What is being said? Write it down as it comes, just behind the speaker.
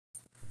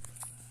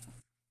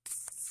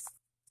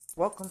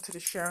Welcome to the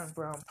Sharon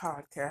Brown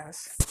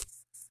podcast.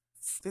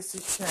 This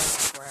is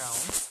Sharon Brown,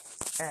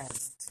 and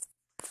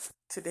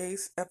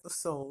today's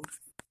episode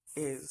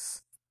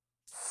is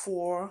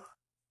 4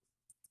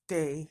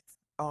 day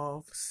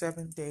of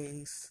 7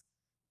 days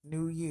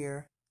New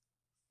Year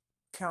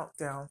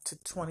countdown to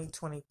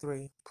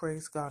 2023.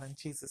 Praise God in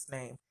Jesus'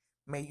 name.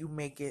 May you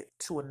make it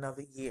to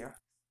another year.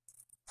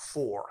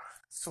 4.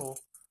 So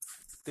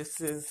this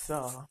is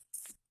the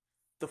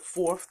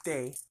fourth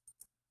day.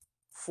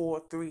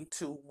 4, 3,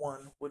 2,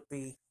 1 would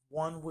be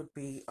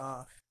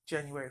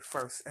January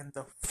 1st, and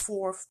the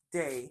fourth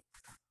day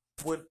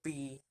would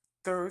be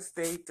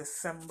Thursday,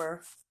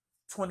 December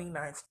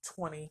 29th,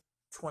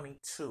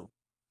 2022,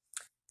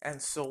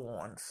 and so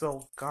on.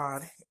 So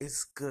God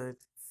is good.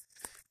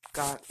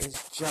 God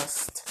is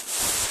just.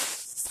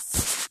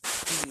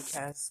 He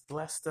has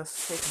blessed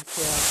us, taken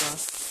care of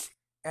us,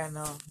 and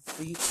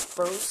the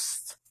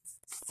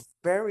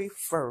very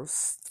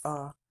first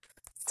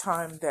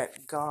time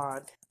that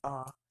God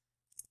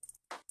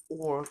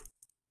or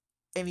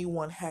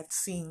anyone had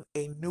seen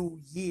a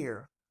new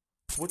year,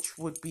 which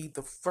would be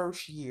the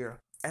first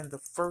year, and the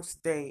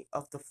first day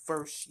of the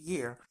first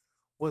year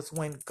was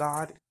when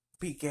God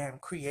began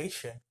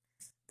creation.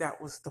 That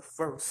was the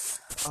first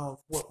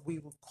of what we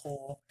would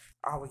call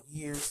our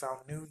years,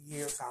 our new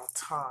years, our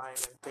time,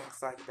 and things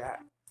like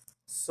that.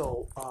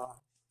 So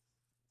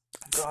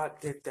God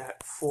did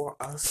that for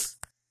us.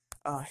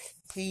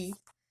 He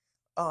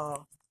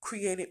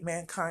created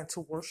mankind to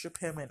worship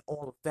him and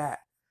all of that.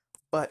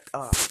 But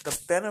the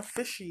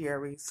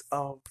beneficiaries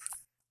of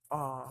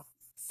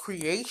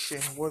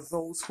creation were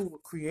those who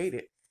were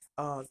created.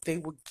 They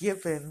were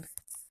given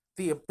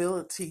the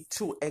ability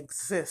to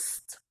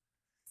exist.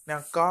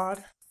 Now,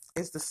 God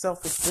is the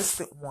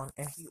self-existent one,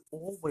 and he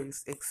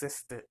always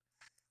existed.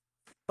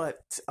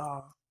 But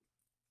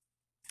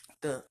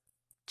the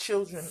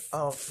children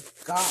of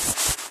God,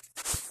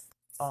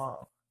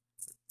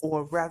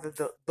 or rather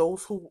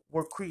those who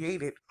were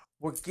created,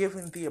 were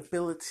given the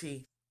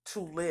ability to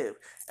live.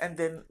 And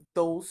then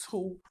those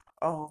who,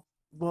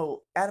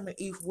 Adam and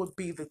Eve would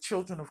be the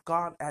children of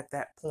God at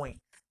that point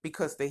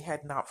because they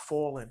had not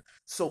fallen.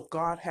 So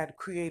God had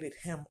created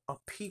him a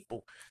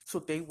people. So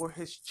they were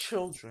his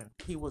children.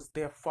 He was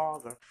their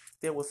father.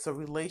 There was a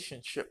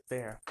relationship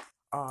there.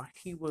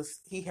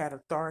 He had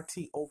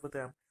authority over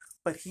them,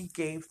 but he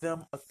gave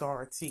them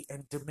authority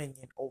and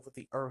dominion over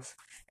the earth,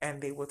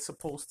 and they were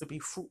supposed to be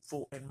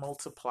fruitful and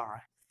multiply.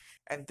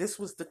 And this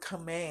was the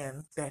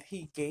command that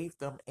he gave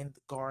them in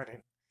the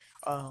garden.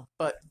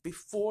 But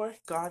before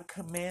God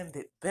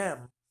commanded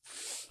them,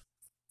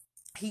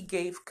 he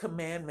gave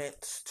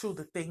commandments to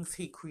the things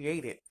he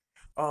created.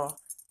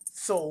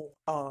 So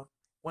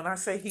when I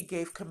say he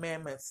gave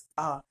commandments,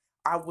 I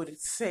would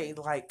say,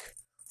 like,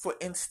 for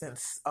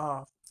instance,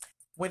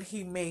 when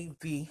he made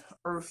the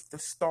earth, the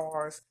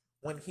stars,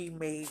 when he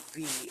made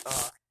the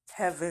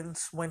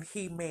heavens, when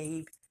he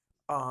made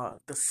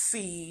the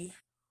sea,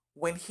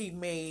 when he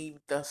made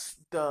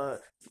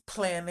the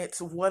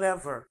planets,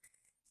 whatever,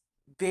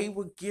 they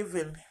were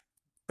given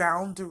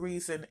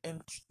boundaries and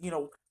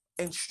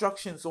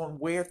instructions on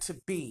where to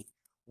be,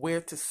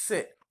 where to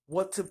sit,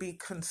 what to be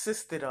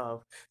consisted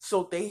of.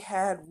 So they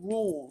had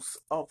rules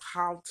of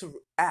how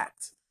to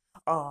act.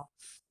 Uh,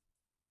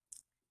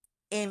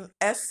 in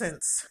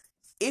essence,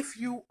 if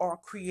you are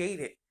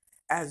created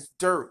as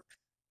dirt,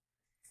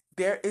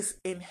 there is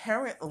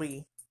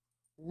inherently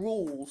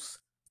rules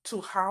to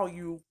how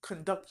you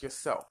conduct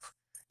yourself.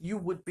 You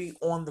would be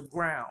on the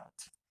ground.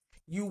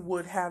 You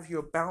would have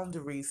your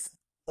boundaries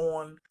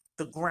on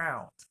the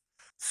ground.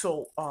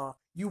 So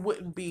you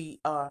wouldn't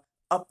be up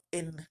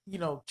in,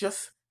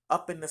 just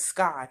up in the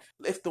sky.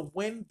 If the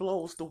wind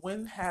blows, the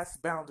wind has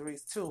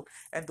boundaries too,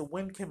 and the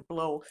wind can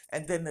blow,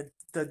 and then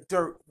the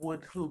dirt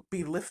would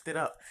be lifted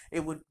up.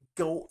 It would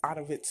go out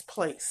of its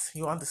place.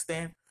 You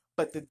understand?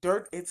 But the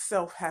dirt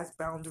itself has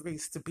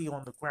boundaries to be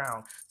on the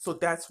ground. So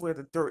that's where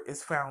the dirt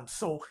is found.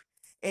 So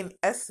in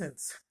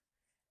essence,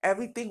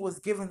 everything was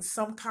given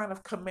some kind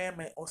of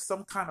commandment or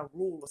some kind of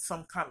rule or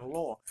some kind of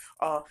law.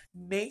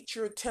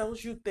 Nature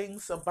tells you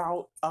things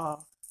about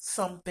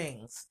some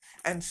things.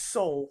 And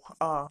so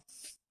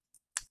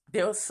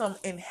there are some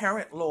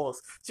inherent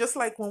laws. Just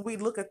like when we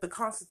look at the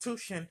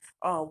Constitution,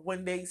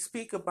 when they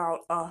speak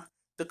about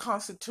the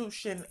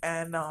Constitution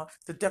and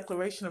the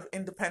Declaration of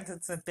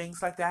Independence and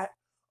things like that,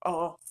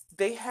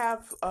 they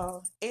have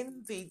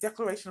in the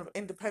Declaration of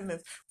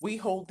Independence, we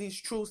hold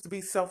these truths to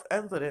be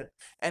self-evident,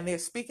 and they're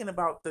speaking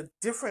about the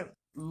different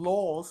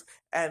laws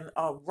and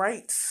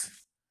rights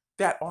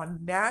that are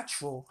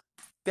natural,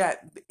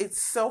 that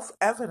it's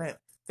self-evident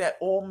that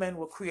all men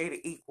were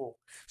created equal.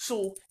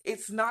 So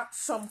it's not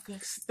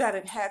something that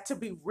it had to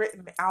be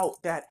written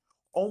out that,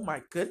 oh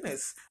my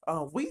goodness,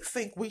 we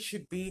think we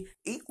should be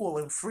equal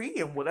and free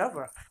and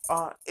whatever.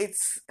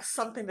 It's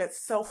something that's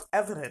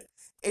self-evident.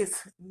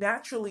 It's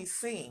naturally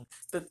seen.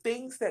 The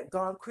things that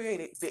God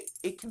created,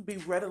 it can be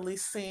readily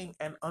seen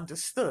and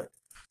understood.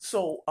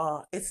 So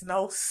it's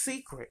no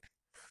secret.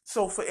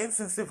 So for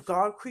instance, if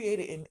God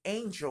created an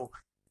angel,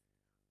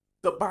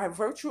 by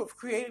virtue of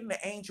creating the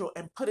angel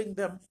and putting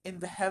them in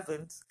the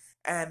heavens,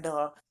 and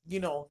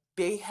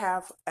they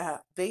have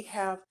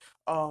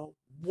uh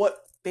what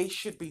they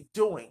should be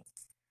doing.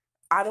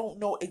 I don't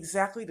know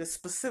exactly the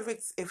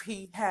specifics if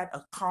he had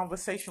a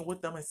conversation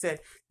with them and said,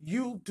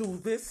 you do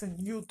this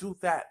and you do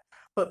that.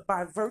 But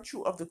by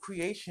virtue of the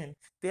creation,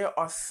 there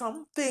are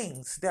some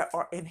things that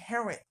are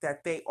inherent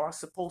that they are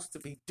supposed to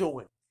be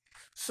doing.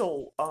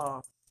 So,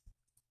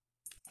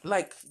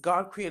 like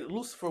God created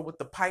Lucifer with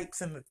the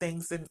pipes and the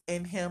things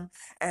in him.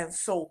 And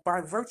so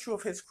by virtue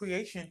of his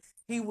creation,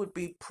 he would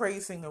be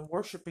praising and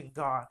worshiping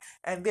God.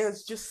 And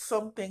there's just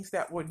some things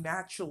that were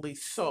naturally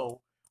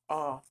so,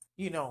 uh,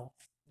 you know,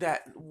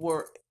 that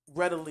were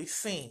readily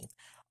seen.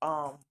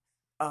 Um,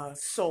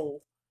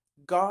 so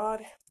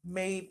God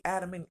made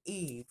Adam and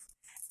Eve,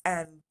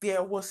 and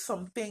there were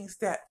some things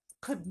that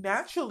could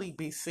naturally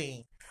be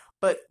seen,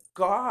 but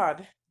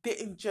God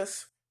didn't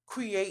just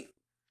create,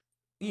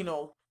 you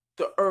know,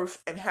 the earth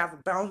and have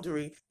a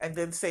boundary and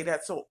then say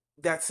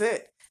that's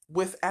it.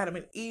 With Adam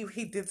and Eve,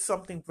 he did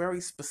something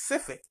very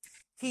specific.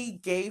 He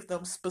gave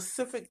them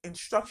specific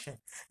instruction.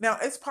 Now,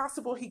 it's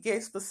possible he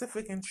gave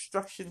specific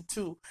instruction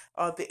to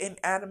the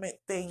inanimate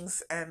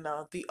things and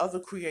the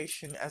other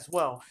creation as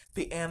well,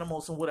 the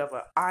animals and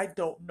whatever. I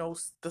don't know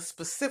the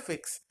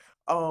specifics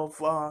of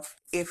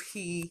if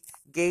he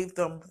gave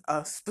them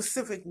a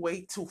specific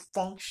way to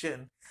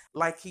function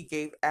like he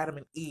gave Adam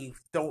and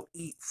Eve, don't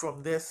eat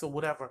from this or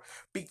whatever.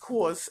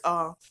 Because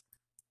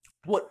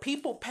what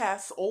people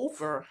pass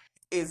over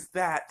is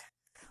that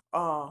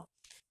uh,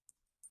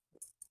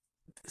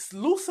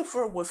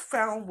 Lucifer was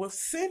found with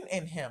sin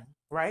in him,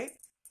 right?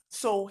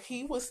 So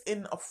he was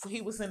in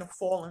a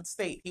fallen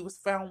state. He was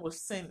found with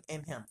sin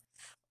in him.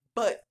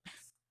 But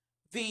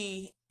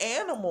the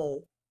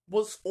animal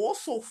was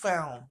also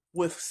found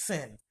with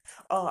sin.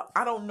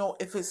 I don't know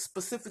if it's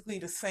specifically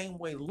the same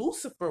way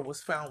Lucifer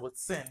was found with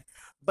sin,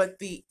 but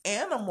the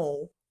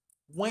animal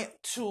went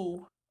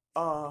to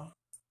uh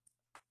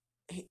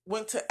he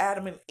went to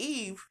Adam and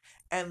Eve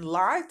and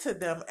lied to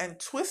them and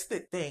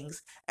twisted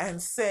things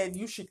and said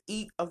you should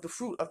eat of the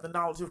fruit of the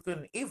knowledge of good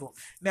and evil.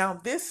 Now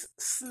this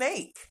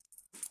snake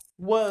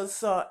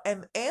was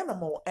an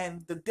animal,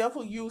 and the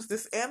devil used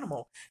this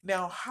animal.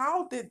 Now,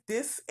 how did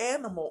this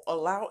animal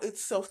allow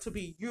itself to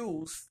be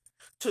used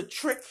to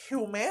trick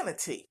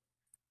humanity?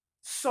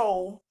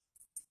 So,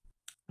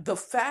 the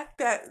fact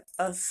that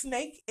a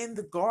snake in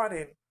the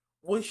garden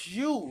was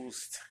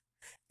used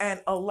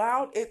and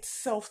allowed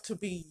itself to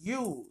be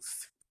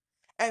used,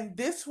 and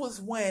this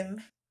was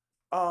when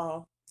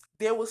uh,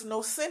 there was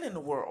no sin in the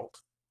world.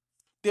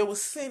 There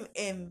was sin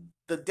in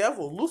the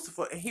devil,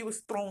 Lucifer, and he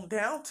was thrown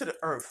down to the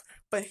earth.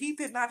 But he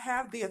did not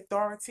have the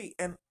authority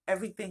and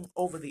everything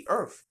over the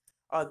earth.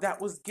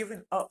 That was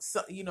given up.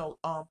 So,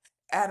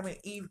 Adam and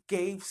Eve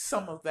gave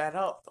some of that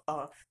up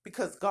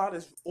because God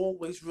is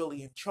always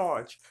really in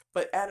charge.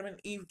 But Adam and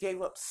Eve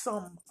gave up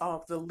some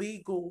of the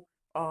legal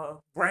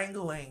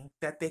wrangling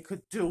that they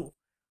could do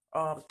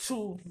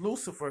to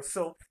Lucifer.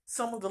 So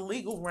some of the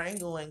legal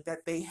wrangling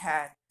that they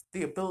had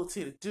the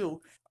ability to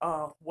do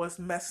was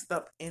messed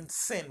up in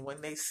sin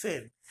when they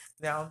sinned.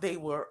 Now they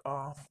were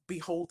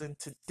beholden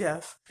to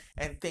death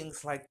and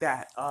things like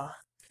that.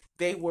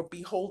 They were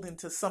beholden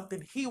to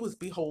something he was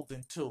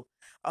beholden to.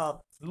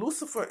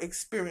 Lucifer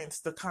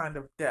experienced the kind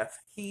of death.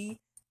 He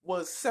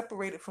was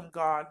separated from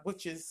God,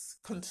 which is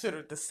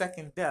considered the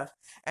second death,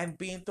 and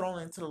being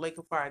thrown into the lake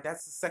of fire,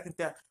 that's the second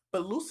death.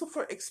 But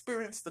Lucifer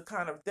experienced the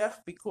kind of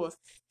death because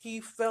he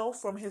fell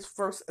from his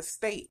first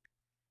estate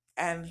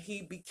and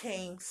he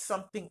became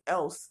something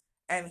else,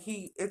 and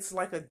it's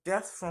like a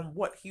death from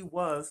what he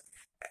was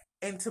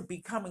into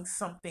becoming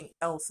something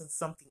else and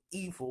something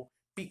evil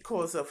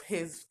because of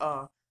his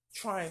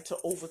trying to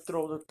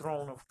overthrow the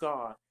throne of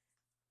God.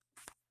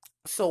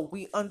 So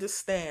we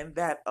understand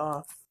that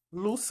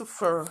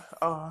Lucifer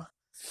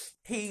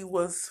he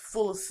was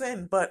full of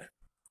sin, but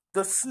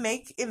the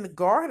snake in the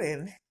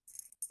garden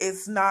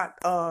is not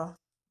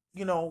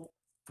you know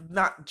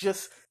not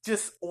just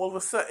all of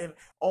a sudden,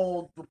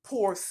 oh, the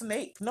poor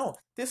snake. No,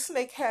 this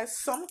snake has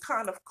some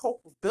kind of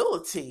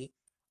culpability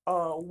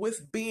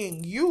with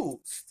being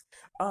used.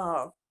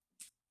 uh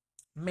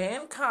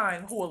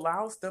Mankind who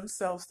allows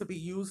themselves to be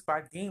used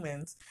by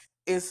demons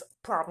is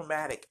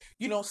problematic.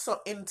 So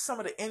in some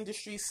of the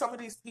industries, some of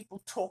these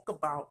people talk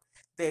about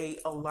they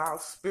allow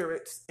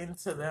spirits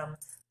into them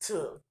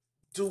to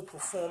do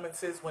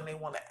performances when they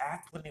want to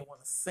act, when they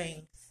want to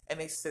sing, and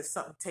they said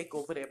something take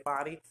over their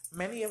body.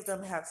 Many of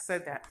them have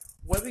said that.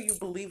 Whether you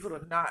believe it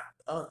or not,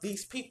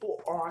 these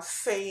people are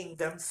saying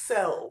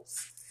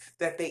themselves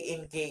that they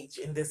engage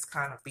in this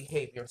kind of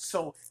behavior.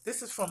 So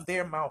this is from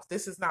their mouth.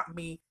 This is not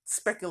me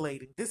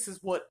speculating. This is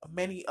what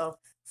many of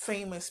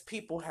famous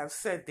people have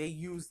said. They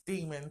use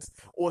demons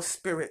or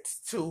spirits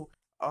to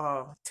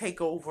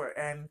take over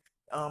and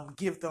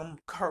give them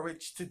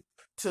courage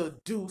to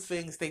do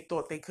things they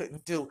thought they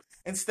couldn't do.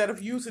 Instead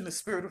of using the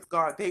spirit of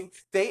God,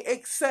 they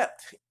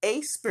accept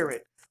a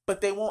spirit, but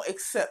they won't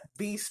accept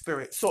the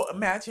spirit. So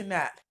imagine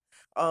that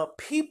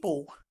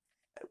people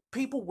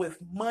people with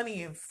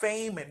money and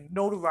fame and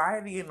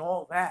notoriety and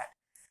all that,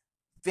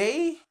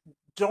 they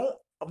don't,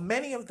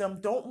 many of them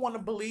don't want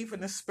to believe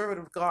in the Spirit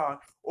of God,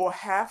 or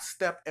half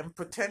step and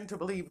pretend to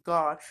believe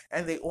God,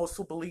 and they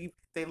also believe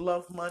they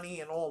love money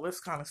and all this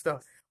kind of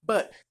stuff.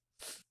 But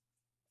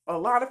a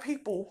lot of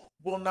people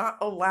will not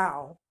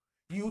allow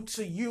you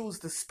to use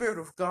the Spirit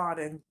of God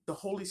and the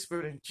Holy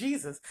Spirit and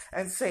Jesus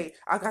and say,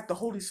 I got the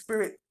Holy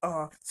Spirit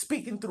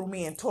speaking through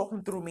me and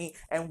talking through me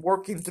and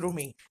working through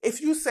me.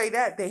 If you say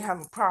that, they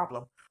have a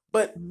problem.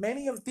 But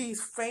many of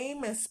these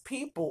famous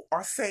people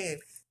are saying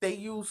they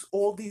use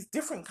all these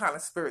different kind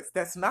of spirits.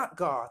 That's not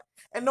God.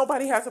 And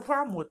nobody has a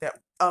problem with that,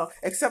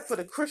 except for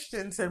the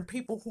Christians and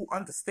people who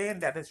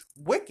understand that it's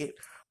wicked.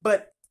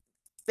 But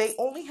they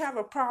only have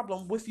a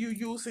problem with you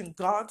using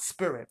God's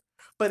spirit.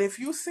 But if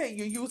you say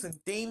you're using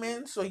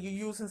demons or you're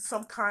using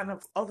some kind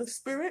of other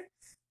spirit,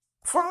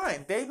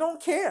 fine. They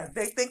don't care.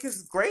 They think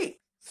it's great,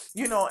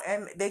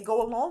 and they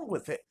go along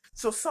with it.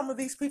 So some of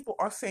these people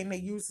are saying they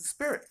use the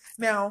spirit.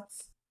 Now,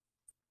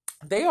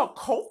 they are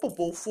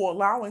culpable for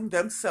allowing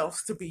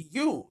themselves to be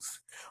used.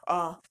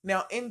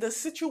 Now, in the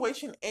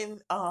situation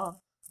in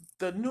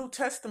the New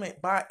Testament,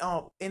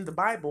 in the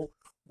Bible,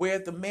 where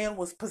the man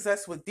was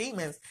possessed with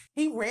demons,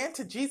 he ran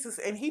to Jesus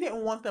and he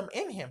didn't want them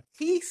in him.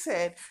 He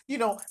said,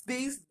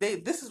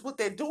 this is what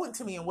they're doing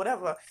to me and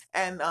whatever.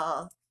 And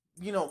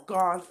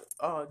God,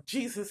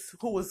 Jesus,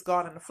 who was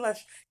God in the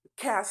flesh,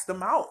 cast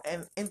them out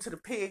and into the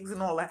pigs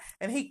and all that.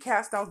 And he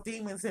cast out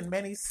demons in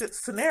many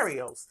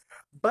scenarios.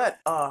 But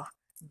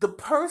the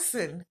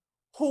person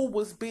who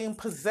was being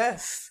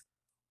possessed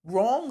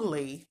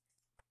wrongly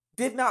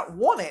did not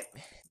want it.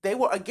 They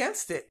were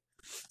against it.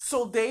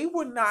 So they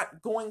were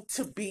not going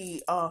to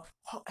be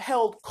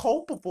held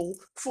culpable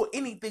for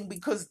anything,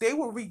 because they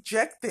were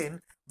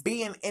rejecting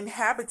being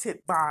inhabited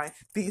by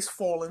these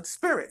fallen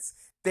spirits.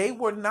 They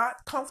were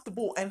not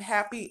comfortable and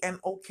happy and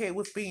okay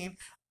with being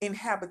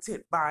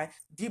inhabited by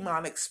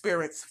demonic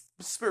spirits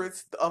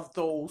of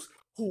those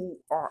who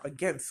are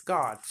against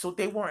God. So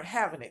they weren't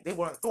having it. They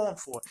weren't going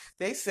for it.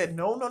 They said,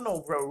 no, no,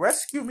 no,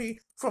 rescue me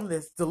from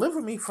this.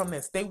 Deliver me from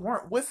this. They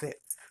weren't with it.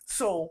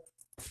 So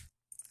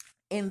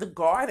in the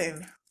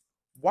garden,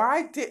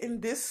 why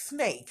didn't this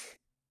snake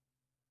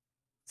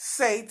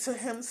say to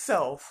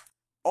himself,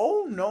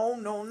 oh, no,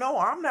 no, no,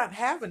 I'm not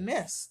having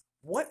this.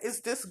 What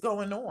is this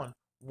going on?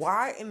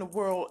 Why in the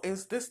world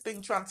is this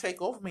thing trying to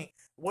take over me?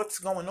 What's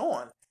going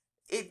on?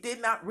 It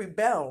did not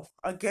rebel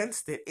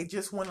against it. It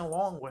just went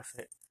along with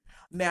it.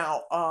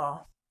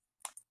 Now,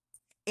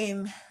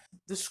 in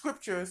the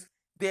scriptures,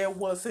 there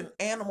was an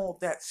animal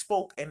that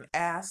spoke, an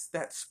ass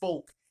that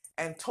spoke,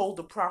 and told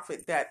the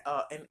prophet that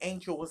an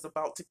angel was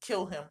about to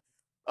kill him.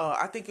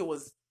 I think it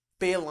was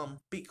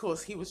Balaam,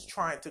 because he was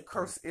trying to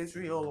curse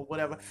Israel or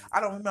whatever. I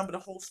don't remember the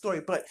whole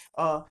story, but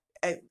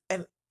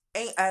an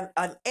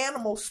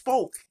animal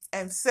spoke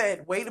and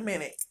said, wait a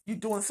minute, you're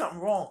doing something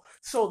wrong.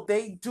 So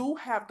they do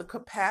have the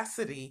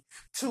capacity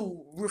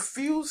to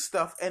refuse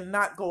stuff and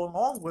not go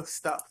along with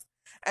stuff.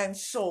 And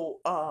so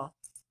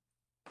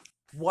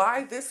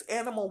why this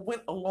animal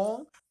went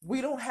along,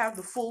 we don't have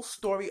the full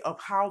story of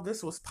how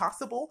this was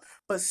possible,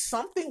 but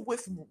something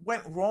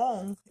went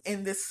wrong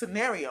in this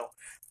scenario.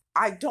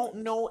 I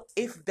don't know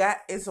if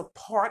that is a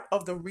part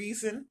of the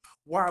reason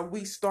why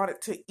we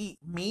started to eat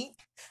meat.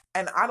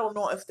 And I don't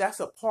know if that's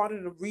a part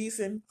of the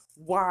reason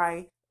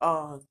why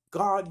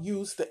God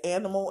used the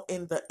animal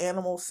in the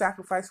animal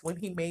sacrifice when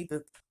he made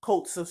the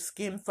coats of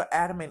skin for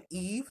Adam and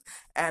Eve.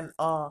 And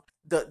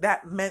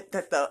that meant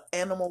that the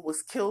animal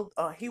was killed.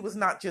 He was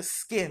not just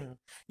skin.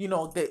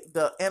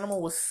 The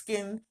animal was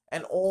skin,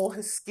 and all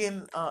his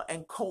skin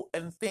and coat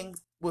and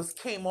things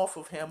came off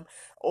of him,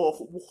 or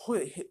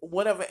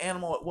whatever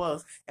animal it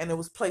was, and it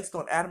was placed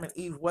on Adam and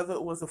Eve. Whether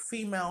it was a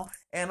female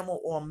animal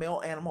or a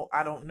male animal,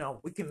 I don't know.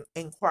 We can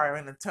inquire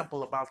in the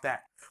temple about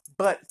that.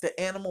 But the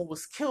animal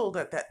was killed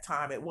at that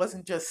time. It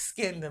wasn't just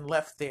skinned and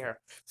left there.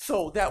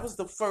 So that was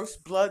the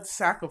first blood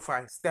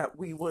sacrifice that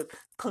we would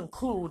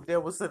conclude there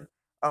was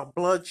a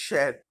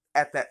bloodshed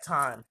at that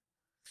time.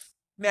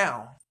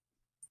 Now,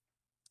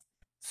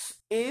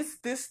 is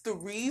this the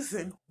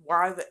reason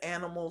why the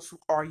animals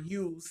are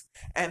used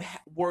and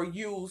were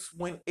used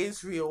when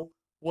Israel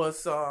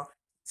was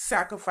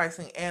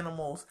sacrificing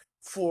animals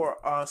for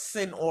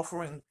sin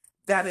offering?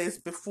 That is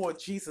before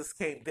Jesus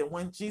came. That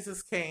when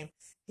Jesus came,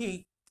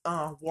 he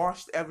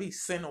washed every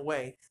sin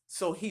away.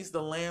 So he's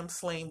the lamb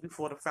slain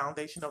before the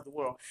foundation of the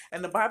world.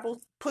 And the Bible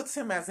puts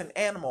him as an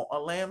animal, a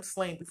lamb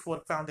slain before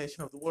the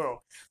foundation of the world.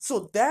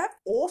 So that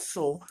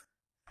also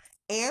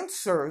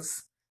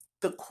answers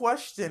the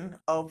question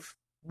of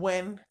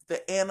when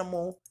the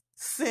animal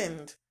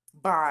sinned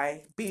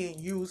by being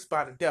used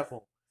by the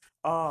devil.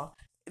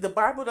 The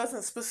Bible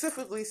doesn't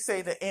specifically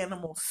say the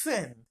animal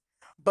sinned,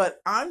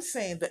 but I'm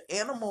saying the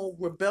animal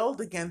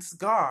rebelled against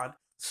God,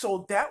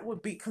 so that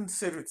would be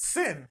considered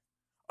sin.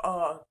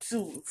 For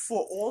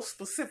all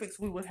specifics,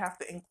 we would have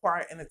to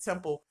inquire in the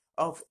temple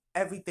of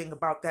everything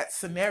about that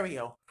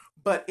scenario.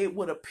 But it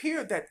would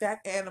appear that that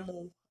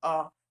animal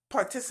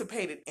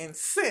participated in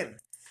sin.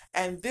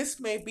 And this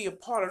may be a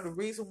part of the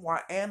reason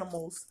why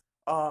animals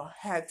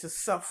had to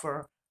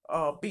suffer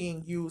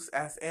being used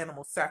as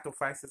animal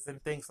sacrifices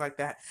and things like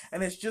that.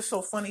 And it's just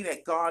so funny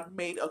that God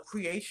made a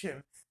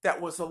creation that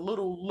was a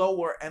little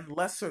lower and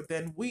lesser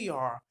than we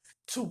are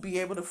to be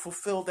able to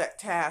fulfill that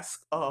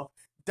task of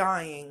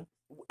dying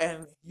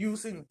and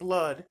using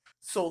blood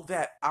so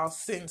that our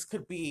sins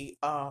could be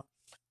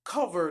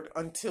covered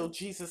until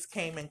Jesus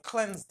came and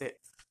cleansed it.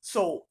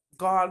 So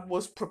God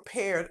was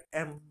prepared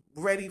and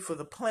ready for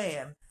the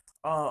plan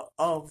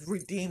of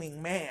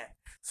redeeming man.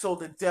 So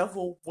the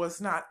devil was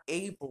not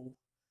able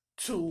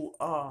to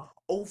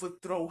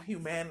overthrow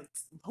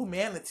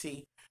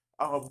humanity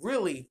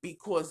really,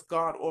 because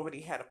God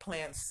already had a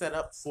plan set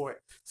up for it.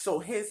 So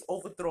his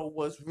overthrow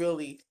was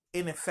really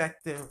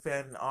ineffective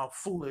and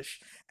foolish.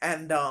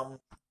 And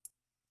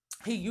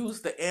he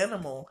used the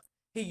animal,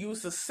 he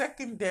used a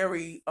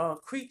secondary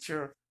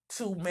creature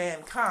to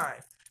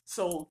mankind.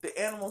 So the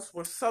animals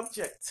were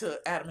subject to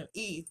Adam and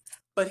Eve,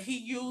 but he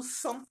used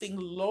something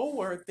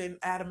lower than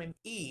Adam and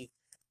Eve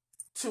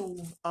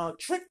to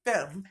trick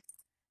them,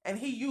 and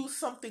he used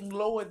something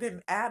lower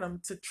than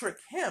Adam to trick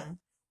him.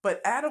 But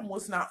Adam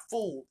was not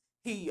fooled.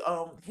 He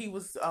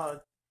was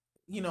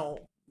you know,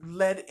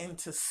 led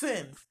into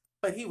sin,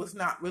 but he was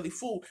not really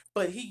fooled.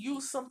 But he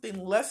used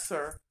something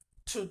lesser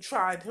to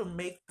try to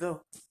make the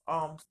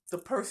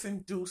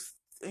person do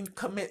and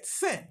commit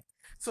sin.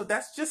 So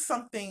that's just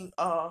something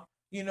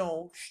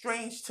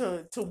strange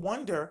to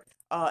wonder.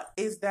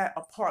 Is that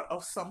a part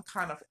of some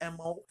kind of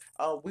MO?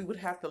 We would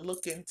have to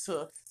look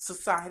into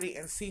society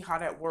and see how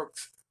that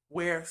works,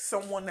 where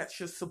someone that's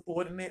your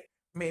subordinate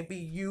may be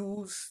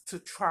used to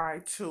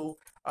try to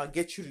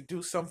get you to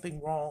do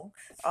something wrong.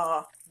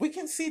 We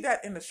can see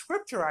that in the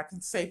scripture, I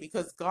can say,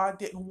 because God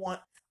didn't want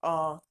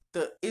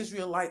the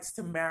Israelites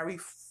to marry,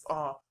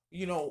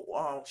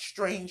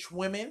 strange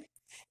women.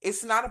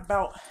 It's not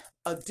about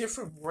a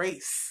different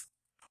race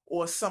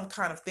or some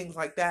kind of things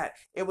like that.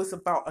 It was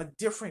about a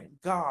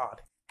different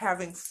God,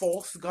 having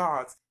false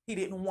gods. He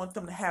didn't want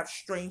them to have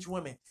strange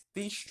women.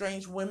 These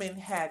strange women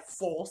had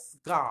false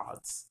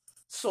gods.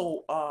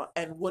 So,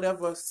 and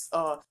whatever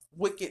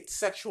wicked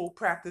sexual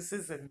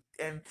practices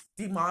and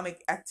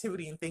demonic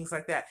activity and things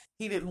like that,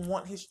 he didn't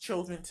want his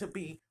children to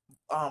be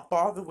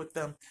bothered with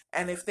them.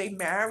 And if they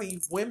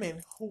married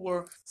women who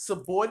were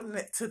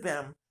subordinate to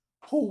them,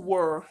 who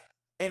were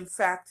in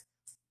fact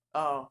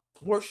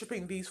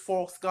worshiping these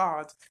false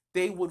gods,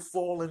 they would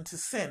fall into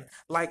sin.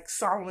 Like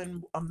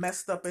Solomon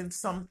messed up in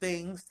some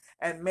things,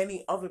 and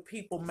many other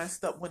people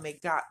messed up when they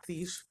got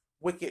these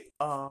wicked,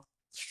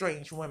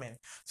 strange women.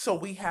 So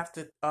we have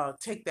to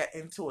take that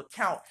into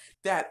account.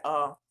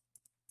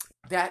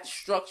 That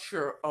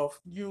structure of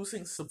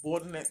using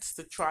subordinates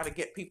to try to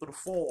get people to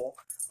fall,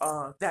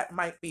 that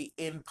might be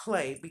in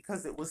play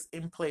because it was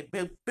in play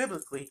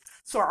biblically.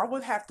 So I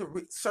would have to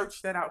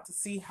search that out to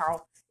see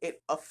how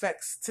it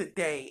affects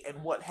today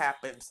and what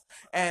happens.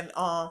 And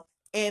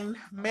in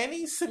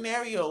many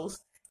scenarios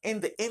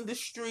in the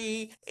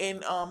industry,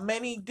 in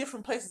many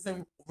different places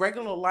in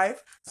regular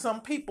life,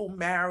 some people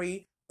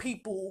marry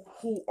people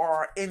who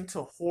are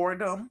into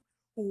whoredom,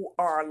 who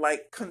are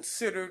like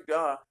considered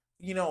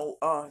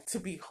to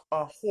be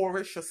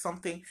whorish or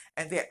something,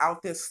 and they're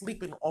out there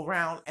sleeping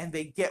around, and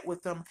they get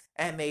with them,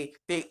 and they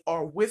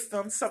are with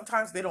them.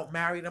 Sometimes they don't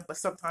marry them, but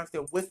sometimes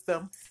they're with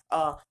them.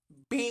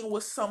 Being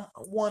with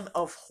someone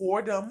of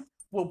whoredom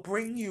will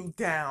bring you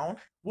down,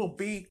 will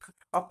be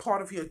a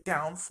part of your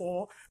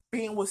downfall.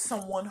 Being with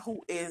someone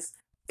who is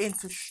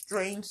into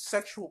strange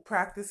sexual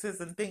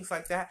practices and things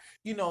like that,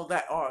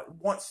 that are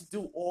wants to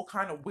do all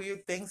kind of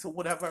weird things or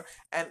whatever,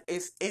 and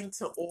is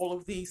into all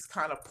of these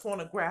kind of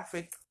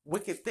pornographic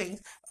wicked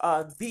things.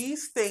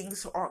 These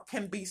things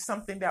can be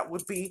something that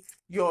would be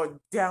your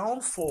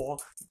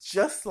downfall,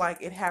 just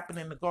like it happened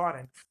in the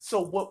garden.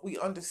 So what we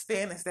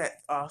understand is that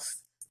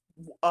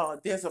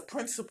there's a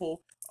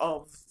principle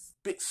of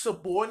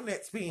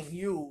subordinates being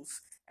used,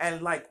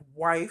 and like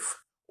wife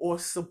or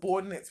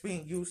subordinates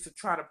being used to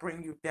try to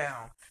bring you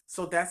down.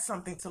 So that's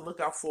something to look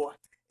out for.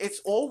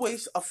 It's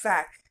always a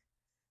fact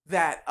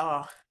that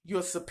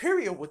your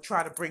superior would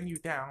try to bring you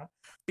down,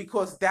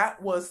 because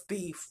that was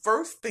the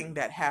first thing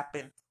that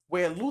happened,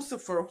 where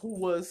Lucifer, who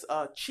was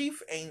a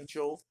chief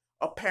angel,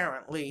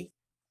 apparently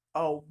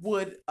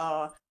would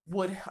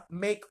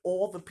make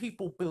all the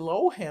people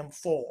below him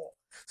fall.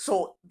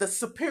 So the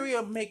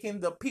superior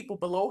making the people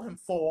below him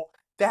fall,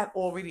 that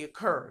already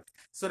occurred.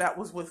 So that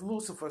was with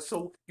Lucifer.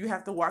 So you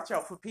have to watch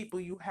out for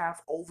people you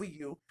have over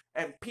you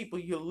and people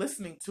you're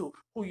listening to,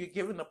 who you're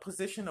given a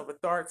position of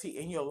authority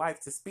in your life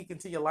to speak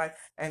into your life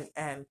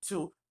and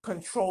to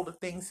control the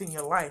things in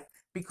your life,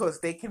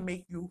 because they can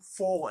make you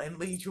fall and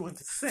lead you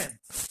into sin.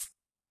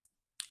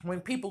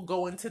 When people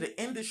go into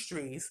the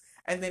industries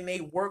and then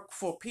they work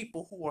for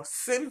people who are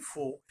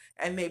sinful,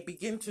 and they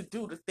begin to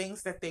do the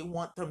things that they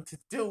want them to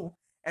do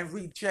and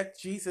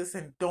reject Jesus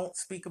and don't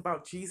speak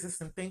about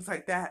Jesus and things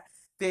like that,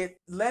 they're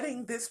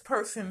letting this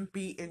person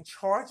be in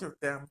charge of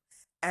them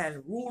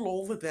and rule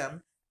over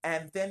them,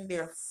 and then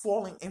they're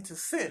falling into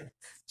sin.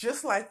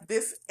 Just like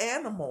this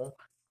animal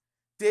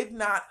did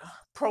not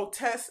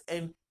protest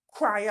and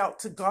cry out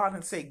to God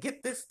and say,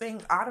 get this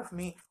thing out of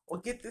me or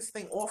get this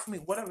thing off me,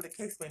 whatever the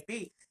case may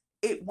be.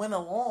 It went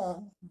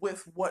along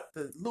with what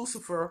the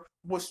Lucifer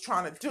was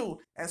trying to do.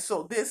 And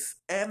so this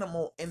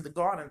animal in the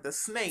garden, the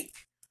snake,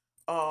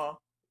 uh,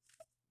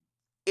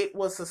 it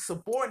was a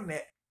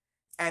subordinate,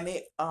 and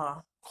it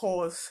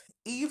caused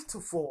Eve to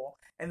fall,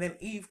 and then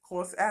Eve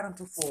caused Adam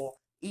to fall.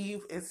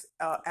 Eve is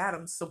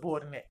Adam's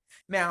subordinate.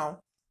 Now,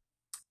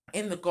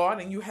 in the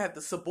garden, you had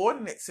the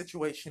subordinate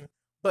situation,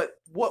 but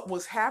what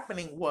was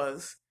happening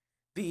was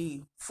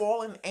the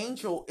fallen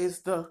angel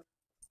is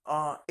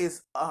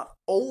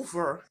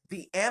over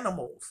the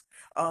animals.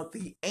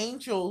 The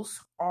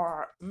angels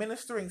are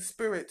ministering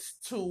spirits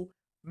to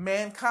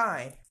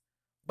mankind,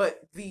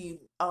 but the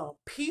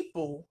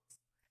people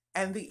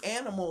and the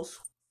animals,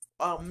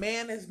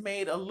 man is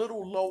made a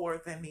little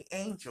lower than the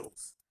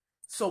angels.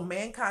 So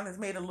mankind is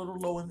made a little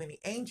lower than the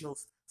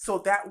angels. So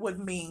that would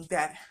mean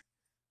that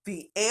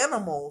the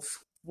animals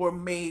were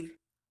made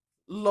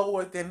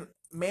lower than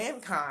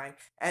mankind,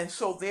 and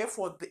so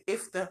therefore,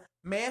 if the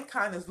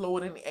mankind is lower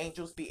than the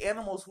angels, the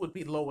animals would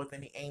be lower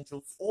than the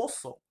angels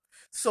also.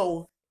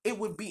 So it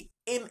would be,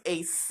 in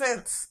a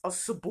sense, a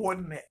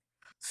subordinate.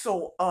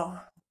 So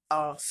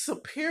a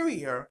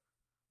superior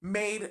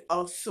made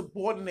a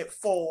subordinate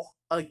fall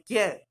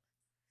again.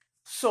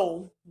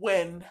 So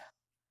when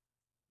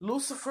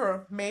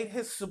Lucifer made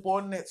his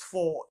subordinates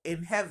fall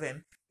in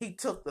heaven, he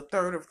took the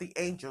third of the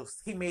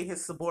angels. He made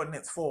his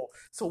subordinates fall.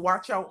 So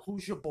watch out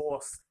who's your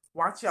boss.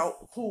 Watch out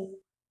who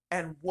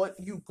and what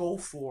you go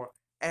for,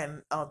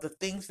 and the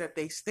things that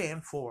they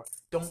stand for.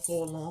 Don't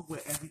go along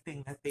with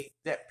everything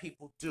that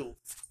people do.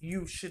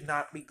 You should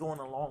not be going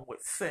along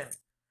with sin.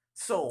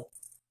 So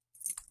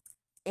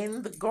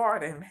in the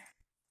garden,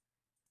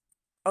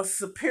 a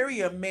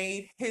superior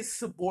made his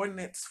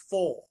subordinates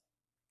fall.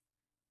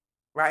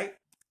 Right?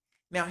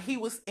 Now he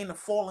was in a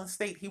fallen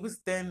state. He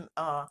was then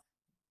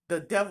the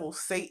devil,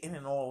 Satan,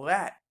 and all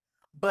that.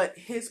 But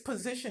his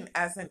position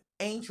as an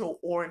angel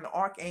or an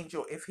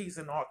archangel, if he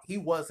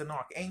was an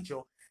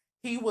archangel,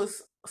 he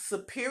was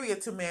superior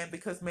to man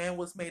because man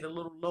was made a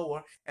little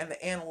lower and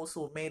the animals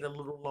were made a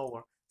little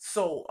lower.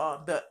 So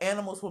the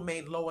animals were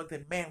made lower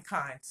than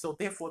mankind. So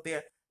therefore,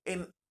 they're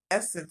in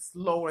essence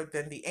lower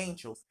than the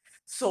angels.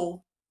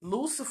 So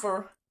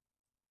Lucifer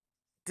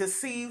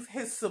deceived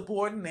his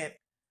subordinate,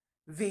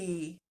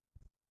 the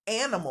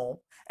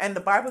animal, and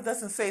the Bible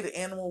doesn't say the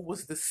animal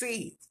was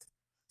deceived.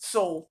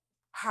 So,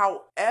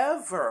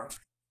 however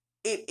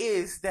it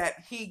is that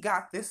he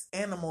got this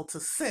animal to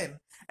sin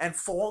and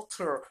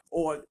falter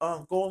or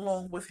go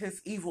along with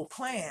his evil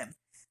plan,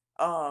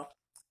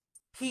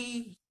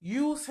 he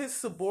used his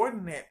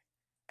subordinate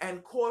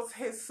and caused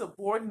his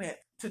subordinate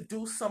to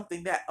do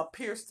something that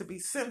appears to be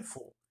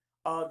sinful.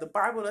 The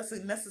Bible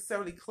doesn't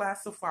necessarily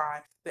classify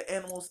the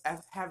animals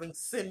as having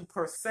sin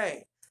per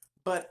se,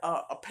 but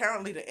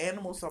apparently the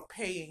animals are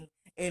paying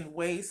in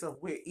ways of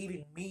we're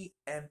eating meat,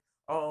 and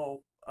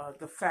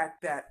the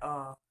fact that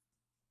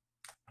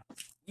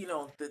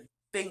the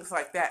things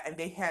like that, and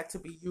they had to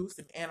be used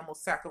in animal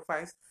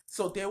sacrifice.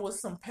 So there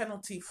was some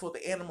penalty for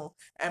the animal,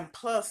 and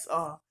plus,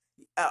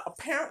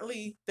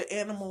 apparently the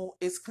animal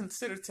is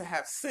considered to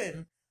have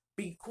sin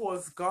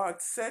because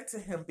God said to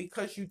him,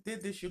 "Because you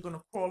did this, you're going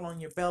to crawl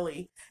on your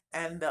belly,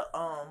 and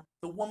the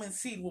woman's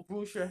seed will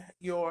bruise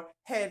your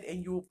head,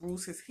 and you will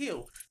bruise his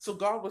heel." So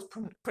God was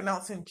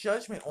pronouncing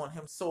judgment on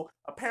him. So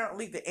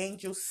apparently the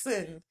angel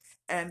sinned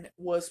and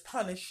was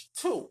punished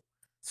too.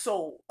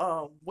 So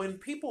when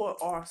people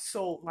are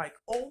so like,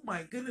 oh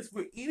my goodness,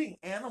 we're eating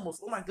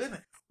animals, oh my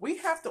goodness, we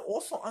have to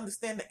also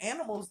understand the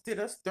animals did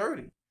us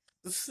dirty.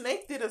 The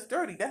snake did us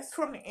dirty. That's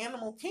from the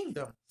animal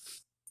kingdom.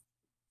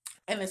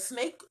 And the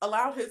snake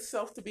allowed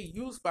itself to be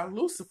used by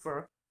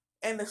Lucifer.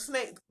 And the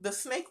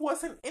snake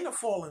wasn't in a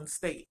fallen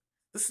state.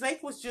 The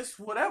snake was just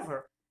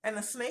whatever. And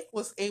the snake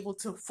was able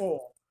to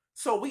fall.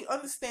 So we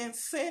understand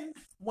sin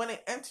when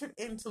it entered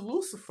into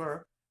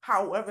Lucifer,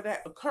 however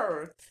that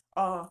occurred.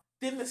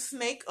 Then the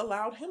snake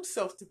allowed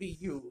himself to be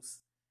used.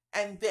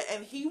 And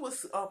he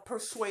was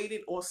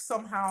persuaded or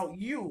somehow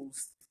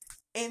used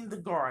in the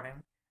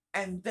garden.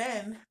 And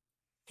then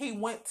he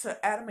went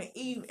to Adam and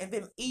Eve, and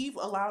then Eve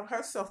allowed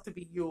herself to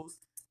be used,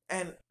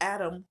 and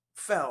Adam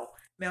fell.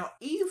 Now,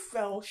 Eve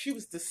fell, she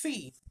was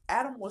deceived.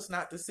 Adam was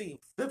not deceived.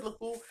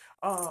 Biblical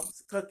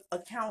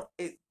account,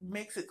 it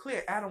makes it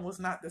clear Adam was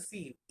not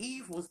deceived.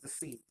 Eve was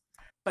deceived.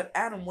 But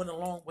Adam went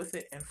along with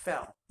it and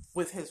fell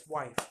with his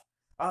wife.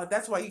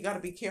 That's why you got to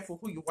be careful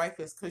who your wife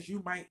is, because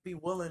you might be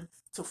willing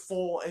to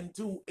fall and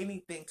do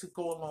anything to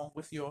go along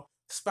with your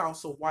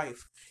spouse or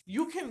wife.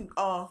 You can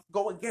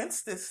go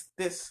against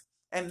this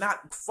and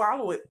not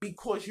follow it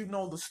because you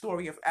know the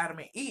story of Adam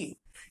and Eve.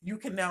 You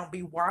can now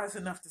be wise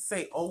enough to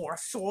say, "Oh, I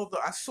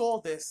saw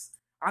this.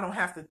 I don't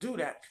have to do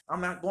that. I'm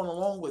not going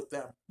along with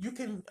them." You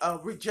can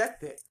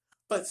reject it.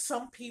 But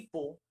some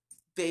people,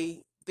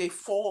 they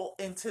fall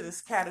into this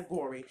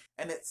category,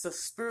 and it's a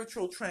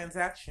spiritual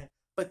transaction.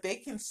 But they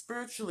can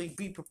spiritually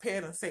be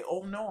prepared and say,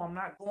 "Oh no, I'm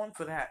not going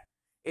for that."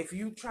 If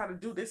you try to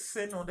do this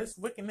sin or this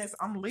wickedness,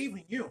 I'm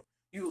leaving you.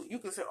 You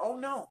can say, oh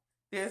no,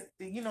 there's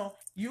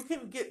you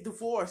can get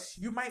divorced.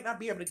 You might not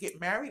be able to get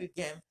married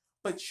again,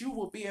 but you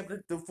will be able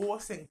to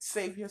divorce and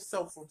save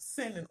yourself from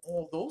sin and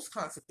all those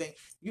kinds of things.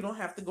 You don't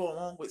have to go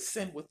along with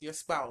sin with your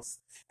spouse.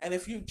 And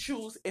if you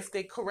choose, if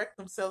they correct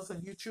themselves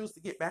and you choose to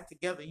get back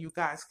together, you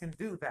guys can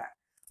do that.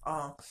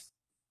 Um,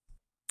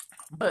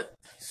 but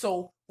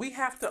so we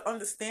have to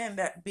understand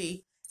that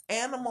the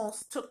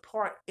animals took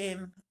part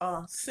in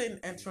sin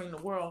entering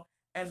the world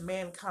and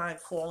mankind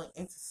falling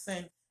into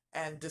sin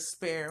and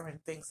despair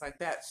and things like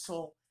that.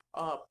 So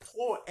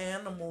poor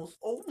animals,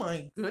 oh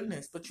my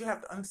goodness, but you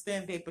have to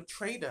understand they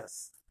betrayed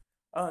us.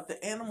 The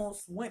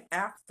animals went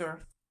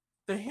after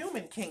the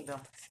human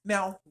kingdom.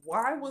 Now,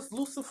 why was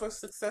Lucifer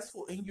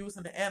successful in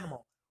using the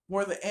animal?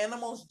 Were the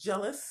animals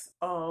jealous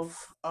of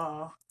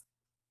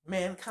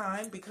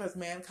mankind because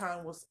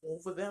mankind was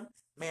over them?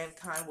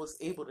 Mankind was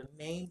able to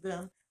name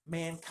them.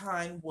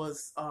 Mankind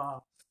was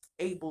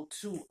able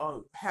to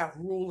have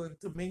rule and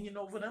dominion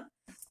over them.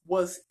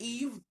 Was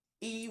Eve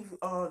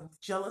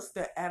jealous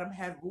that Adam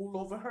had rule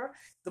over her?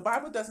 The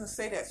Bible doesn't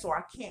say that, so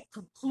I can't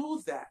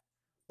conclude that.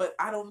 But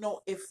I don't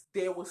know if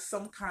there was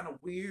some kind of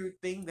weird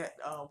thing that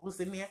was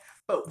in there.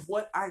 But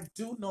what I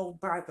do know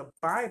by the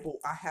Bible,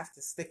 I have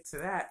to stick to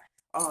that.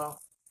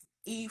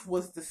 Eve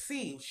was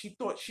deceived. She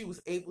thought she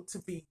was able to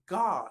be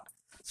God.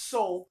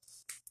 So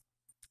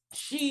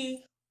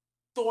she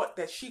thought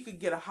that she could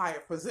get a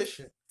higher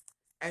position.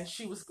 And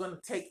she was going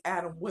to take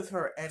Adam with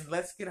her and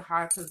let's get a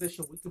higher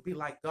position. We could be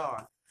like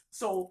God.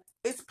 So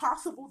it's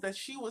possible that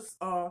she was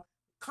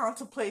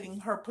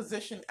contemplating her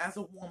position as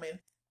a woman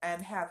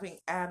and having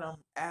Adam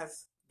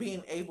as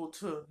being able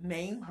to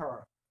name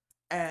her,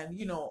 and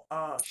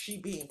she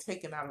being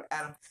taken out of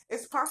Adam.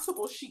 It's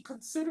possible she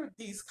considered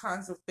these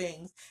kinds of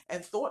things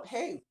and thought,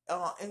 hey,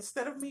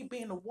 instead of me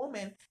being a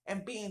woman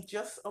and being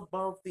just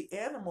above the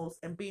animals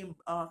and being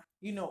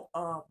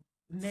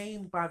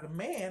named by the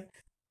man,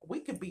 we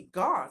could be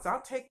gods.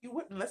 I'll take you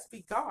with me. Let's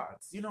be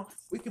gods.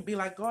 We could be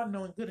like God,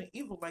 knowing good and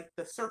evil, like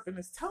the serpent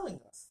is telling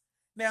us.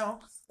 Now,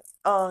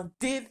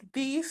 did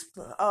these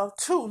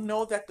two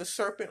know that the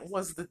serpent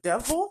was the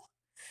devil?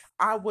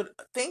 I would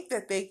think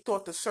that they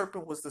thought the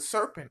serpent was the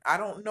serpent. I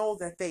don't know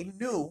that they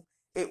knew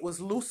it was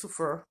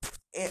Lucifer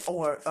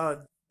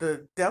or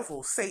the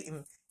devil,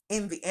 Satan,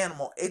 in the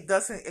animal. It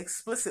doesn't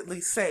explicitly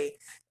say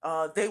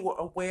they were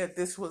aware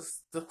this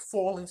was the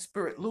fallen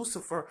spirit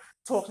Lucifer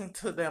talking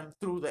to them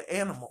through the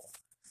animal.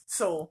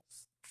 So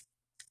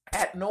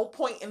at no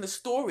point in the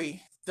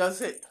story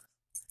does it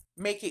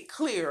make it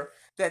clear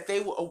that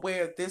they were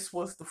aware this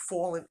was the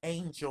fallen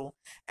angel.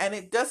 And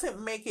it doesn't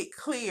make it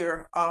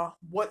clear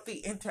what the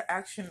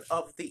interaction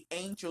of the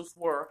angels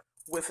were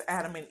with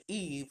Adam and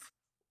Eve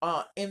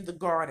in the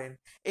garden.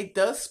 It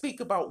does speak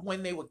about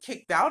when they were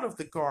kicked out of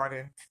the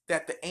garden,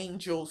 that the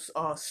angels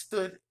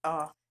stood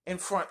in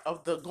front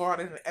of the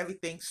garden and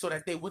everything so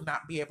that they would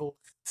not be able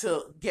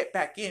to get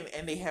back in,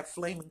 and they have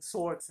flaming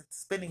swords and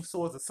spinning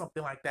swords or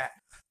something like that.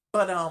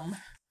 But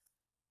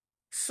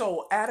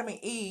so Adam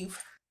and Eve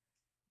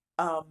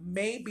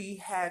maybe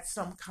had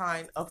some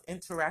kind of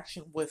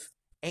interaction with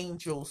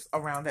angels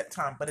around that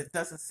time, but it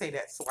doesn't say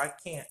that, so I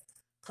can't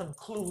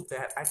conclude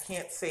that. I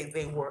can't say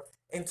they were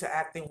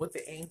interacting with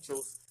the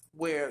angels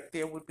where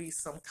there would be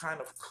some kind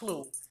of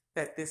clue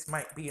that this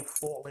might be a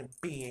fallen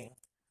being.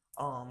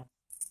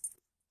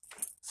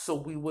 So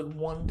we would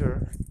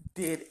wonder,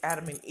 did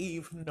Adam and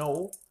Eve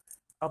know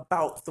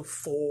about the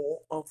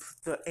fall of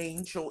the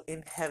angel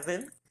in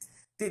heaven?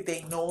 Did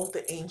they know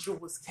the angel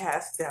was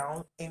cast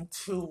down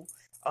into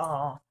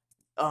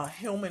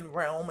human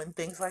realm and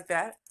things like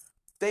that?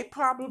 They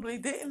probably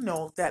didn't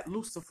know that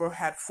Lucifer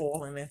had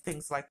fallen and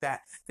things like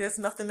that. There's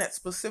nothing that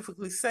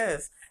specifically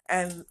says.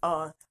 And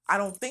I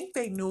don't think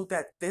they knew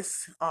that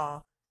this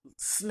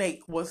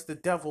snake was the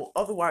devil.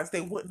 Otherwise,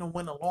 they wouldn't have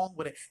went along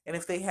with it. And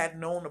if they had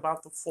known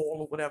about the fall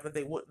or whatever,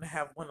 they wouldn't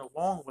have went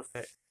along with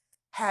it.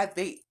 Had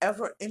they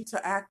ever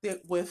interacted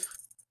with,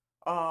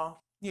 uh,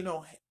 you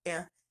know,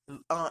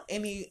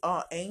 any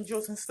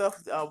angels and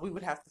stuff, we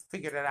would have to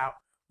figure that out.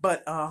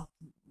 But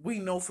we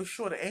know for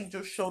sure the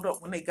angels showed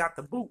up when they got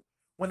the boot.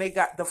 When they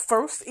got the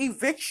first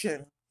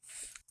eviction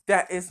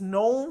that is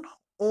known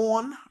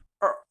on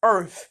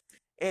earth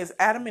is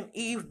Adam and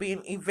Eve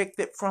being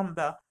evicted from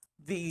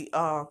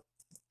the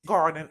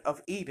Garden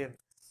of Eden.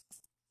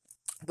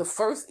 The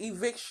first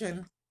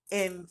eviction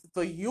in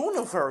the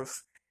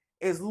universe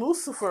is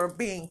Lucifer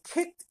being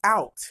kicked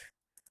out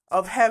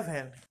of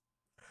heaven.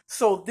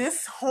 So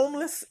this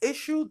homeless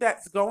issue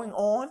that's going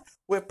on,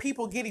 where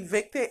people get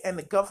evicted and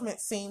the government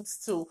seems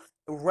to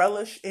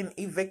relish in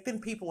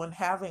evicting people and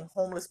having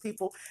homeless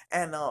people,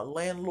 and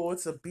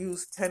landlords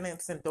abuse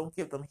tenants and don't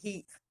give them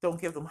heat, don't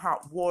give them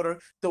hot water,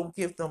 don't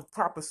give them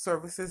proper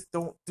services,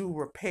 don't do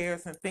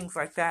repairs and things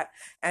like that.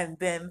 And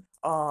then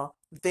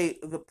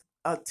the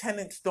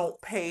tenants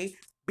don't pay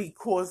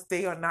because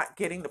they are not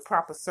getting the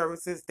proper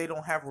services. They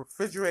don't have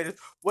refrigerators,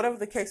 whatever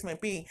the case may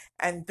be.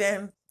 And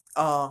then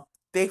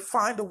they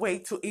find a way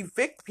to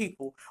evict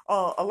people.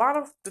 A lot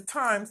of the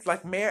times,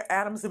 like Mayor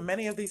Adams and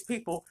many of these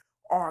people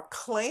are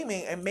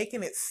claiming and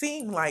making it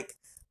seem like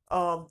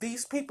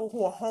these people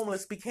who are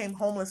homeless became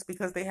homeless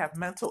because they have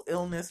mental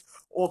illness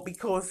or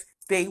because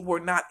they were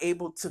not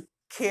able to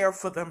care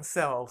for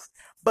themselves.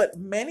 But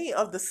many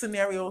of the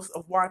scenarios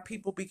of why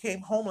people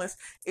became homeless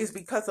is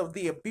because of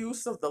the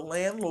abuse of the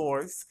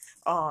landlords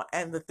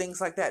and the things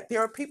like that.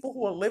 There are people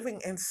who are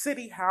living in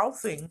city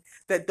housing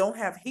that don't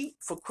have heat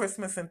for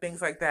Christmas and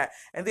things like that.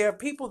 And there are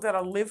people that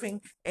are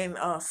living in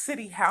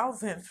city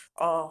housing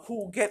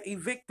who get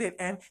evicted,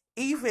 and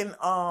even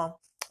uh,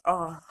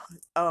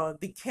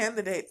 the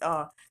candidate,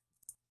 I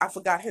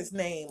forgot his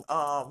name,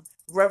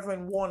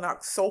 Reverend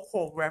Warnock,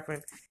 so-called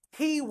Reverend,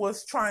 he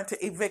was trying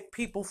to evict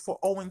people for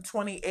owing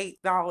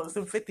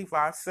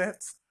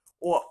 $28.55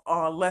 or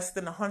less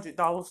than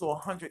 $100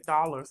 or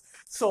 $100.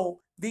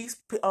 So these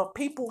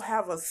people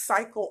have a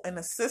cycle and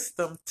a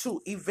system to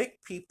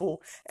evict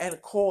people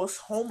and cause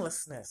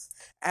homelessness.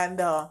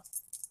 And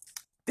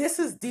this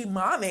is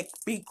demonic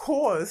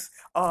because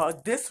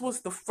this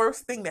was the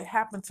first thing that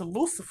happened to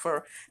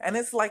Lucifer, and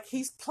it's like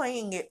he's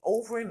playing it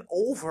over and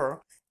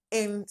over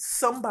in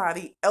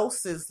somebody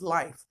else's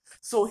life.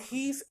 So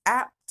he's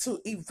apt to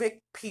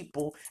evict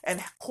people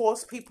and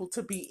cause people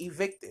to be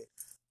evicted.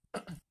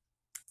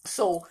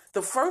 So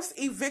the first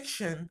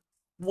eviction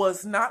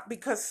was not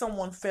because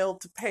someone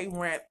failed to pay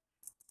rent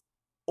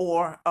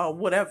or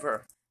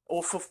whatever,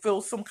 or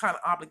fulfill some kind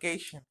of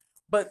obligation,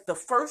 but the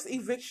first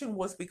eviction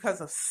was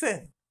because of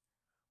sin.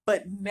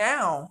 But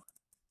now,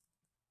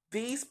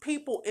 these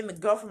people in the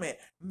government,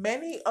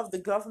 many of the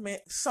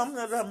government, some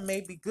of them may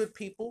be good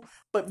people,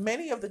 but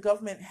many of the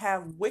government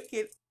have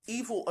wicked,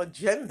 evil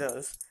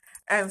agendas.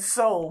 And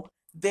so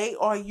they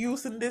are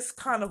using this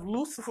kind of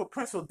Lucifer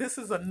principle. This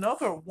is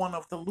another one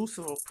of the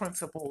Lucifer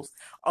principles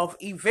of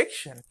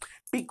eviction.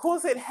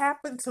 Because it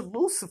happened to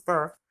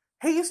Lucifer,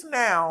 he's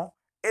now,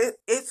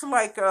 it's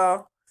like,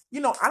 I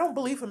don't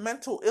believe in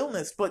mental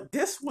illness, but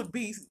this would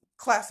be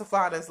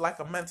classified as like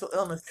a mental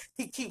illness.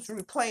 He keeps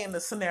replaying the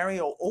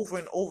scenario over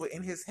and over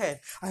in his head.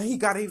 He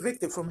got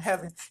evicted from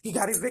heaven. He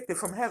got evicted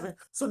from heaven.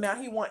 So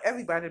now he want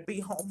everybody to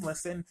be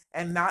homeless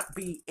and not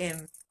be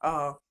in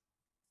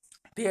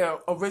their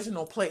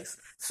original place.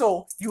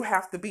 So you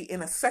have to be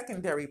in a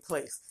secondary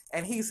place,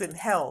 and he's in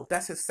hell.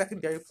 That's his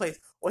secondary place.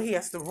 Or he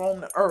has to roam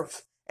the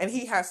earth, and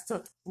he has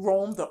to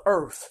roam the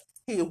earth.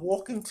 He is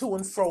walking to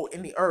and fro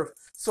in the earth.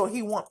 So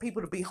he want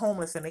people to be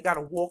homeless, and they got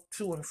to walk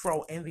to and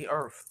fro in the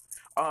earth.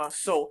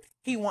 So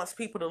he wants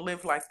people to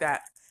live like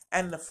that.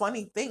 And the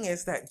funny thing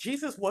is that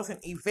Jesus wasn't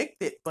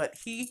evicted, but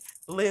he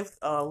lived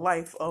a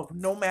life of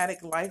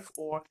nomadic life,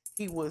 or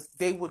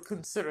they would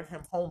consider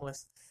him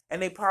homeless.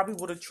 And they probably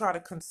would have tried to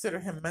consider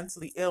him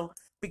mentally ill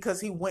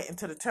because he went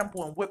into the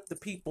temple and whipped the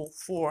people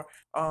for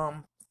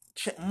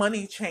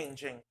money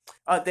changing.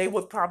 They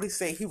would probably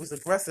say he was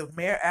aggressive.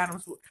 Mayor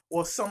Adams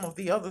or some of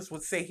the others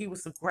would say he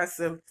was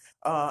aggressive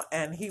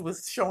and he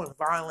was showing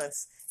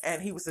violence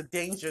and he was a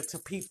danger to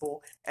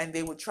people, and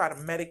they would try to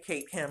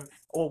medicate him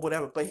or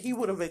whatever. But he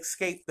would have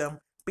escaped them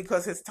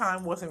because his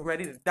time wasn't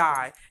ready to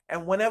die.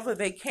 And whenever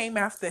they came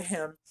after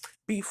him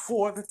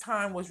before the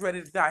time was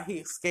ready to die, he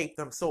escaped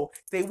them. So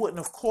they wouldn't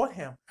have caught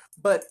him.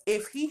 But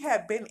if he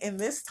had been in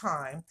this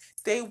time,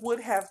 they would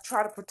have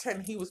tried to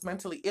pretend he was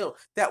mentally ill.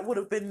 That would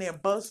have been their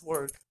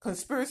buzzword.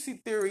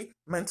 Conspiracy theory,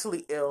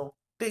 mentally ill,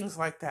 things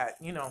like that.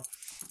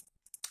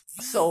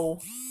 So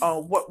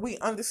what we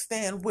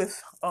understand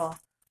with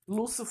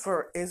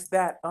Lucifer is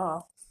that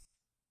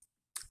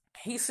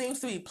he seems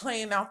to be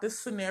playing out this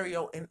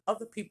scenario in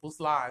other people's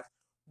lives.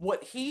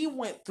 What he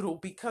went through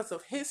because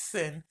of his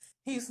sin,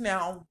 he's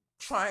now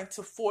trying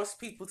to force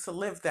people to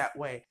live that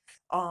way.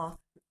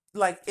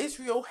 Like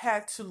Israel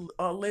had to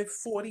live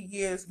 40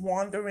 years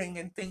wandering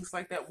and things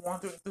like that,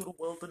 wandering through the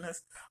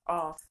wilderness.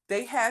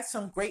 They had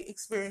some great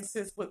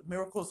experiences with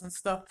miracles and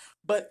stuff,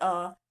 but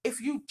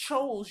if you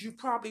chose, you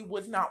probably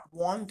would not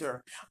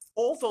wander.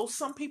 Although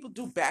some people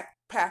do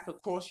backpack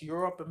across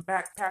Europe and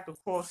backpack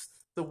across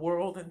the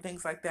world and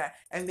things like that.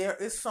 And there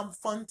is some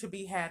fun to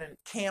be had in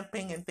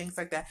camping and things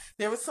like that.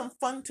 There is some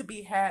fun to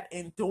be had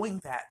in doing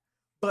that.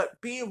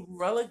 But being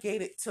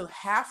relegated to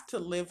have to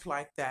live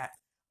like that,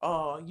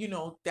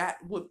 that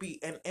would be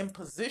an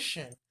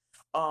imposition.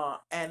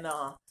 And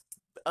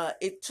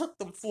it took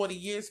them 40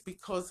 years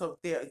because of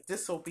their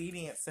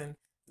disobedience and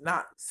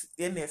not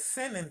in their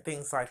sin and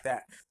things like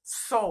that.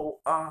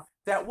 So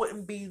that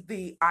wouldn't be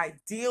the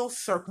ideal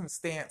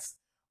circumstance.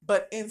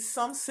 But in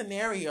some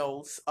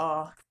scenarios,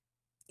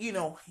 you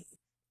know,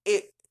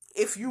 it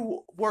if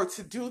you were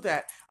to do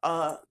that,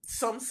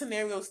 some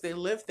scenarios they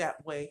lived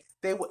that way.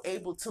 They were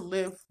able to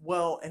live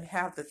well and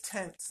have the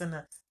tents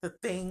and the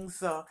things,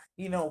 the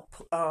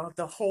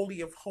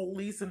holy of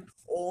holies and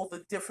all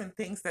the different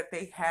things that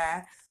they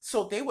had.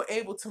 So they were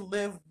able to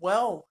live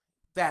well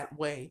that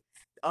way.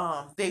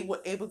 They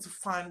were able to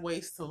find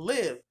ways to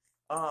live.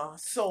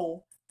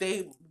 So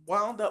they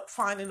wound up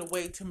finding a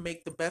way to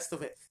make the best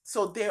of it.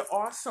 So there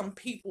are some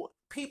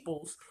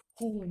peoples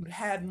who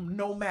had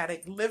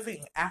nomadic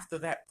living after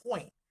that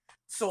point.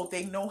 So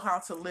they know how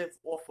to live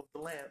off of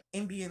the land.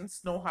 Indians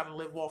know how to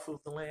live off of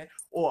the land,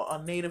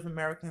 or Native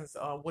Americans,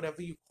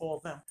 whatever you call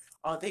them.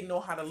 They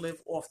know how to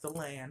live off the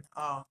land.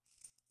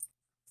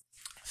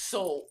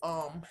 So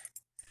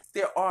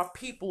there are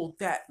people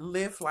that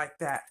live like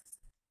that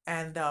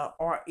and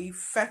are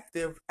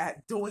effective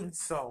at doing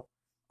so,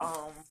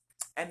 um,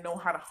 and know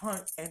how to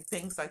hunt and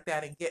things like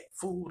that and get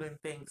food and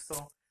things.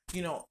 So,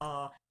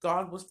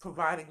 God was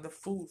providing the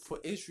food for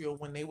Israel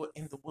when they were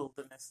in the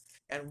wilderness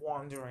and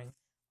wandering.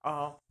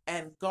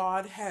 And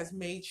God has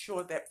made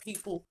sure that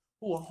people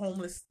who are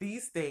homeless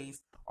these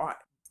days are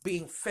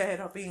being fed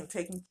or being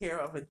taken care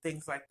of and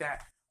things like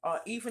that.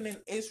 Even in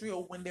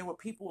Israel, when there were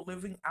people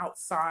living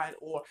outside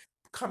or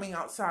coming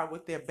outside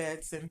with their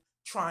beds and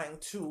trying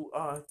to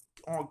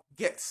or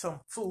get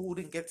some food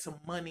and get some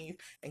money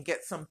and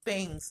get some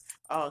things,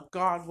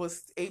 God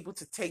was able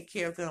to take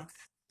care of them.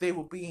 They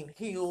were being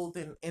healed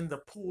in the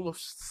pool of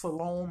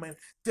Siloam and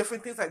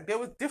different things. Like, there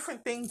was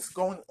different things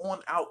going on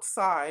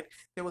outside.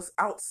 There was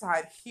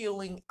outside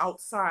healing,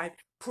 outside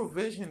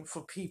provision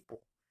for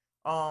people.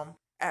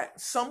 At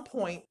some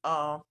point,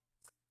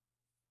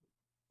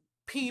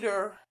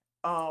 Peter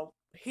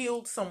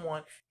healed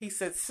someone. He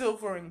said,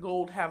 "Silver and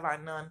gold have I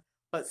none,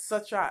 but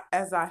such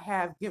as I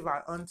have give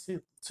I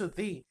unto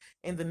thee.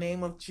 In the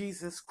name of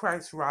Jesus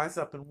Christ, rise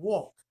up and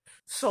walk."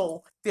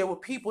 So there were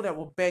people that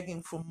were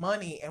begging for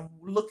money and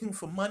looking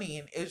for money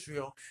in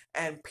Israel.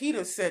 And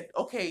Peter said,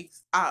 "Okay,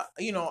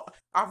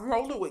 I've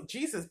rolled it with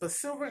Jesus, but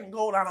silver and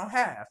gold I don't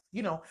have.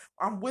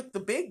 I'm with the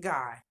big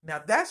guy."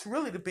 Now that's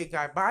really the big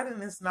guy.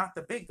 Biden is not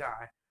the big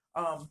guy.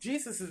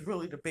 Jesus is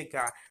really the big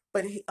guy.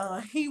 But he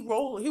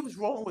was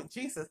rolling with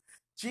Jesus.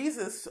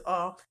 Jesus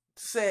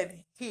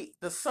said,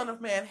 the Son of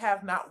Man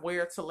have not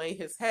where to lay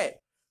his head.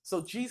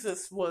 So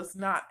Jesus was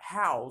not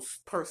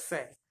housed per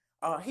se.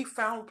 He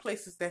found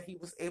places that he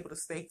was able to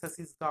stay because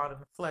he's God in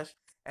the flesh,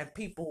 and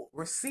people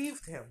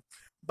received him.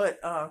 But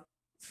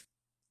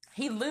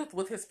he lived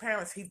with his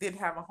parents. He did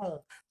have a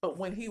home. But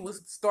when he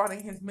was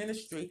starting his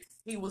ministry,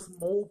 he was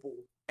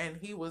mobile and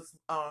he was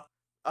a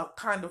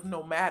kind of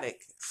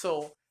nomadic.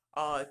 So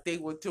they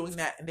were doing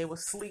that, and they were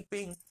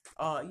sleeping,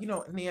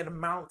 near the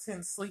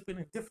mountains, sleeping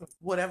in different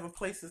whatever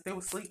places they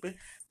were sleeping.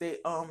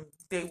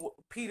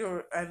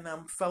 Peter and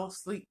them fell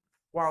asleep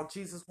while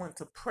Jesus went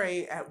to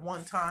pray at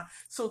one time.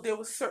 So there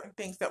were certain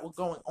things that were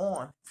going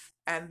on,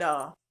 and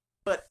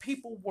but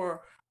people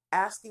were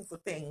asking for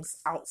things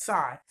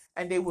outside,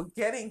 and they were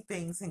getting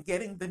things and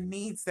getting the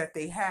needs that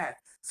they had.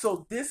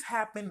 So this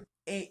happened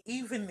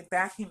even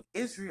back in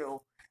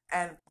Israel,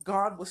 and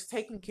God was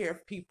taking care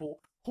of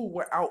people who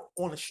were out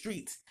on the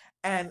streets.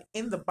 And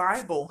in the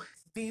Bible,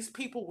 these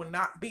people were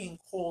not being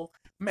called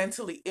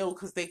mentally ill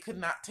because they could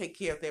not take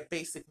care of their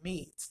basic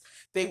needs.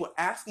 They were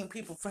asking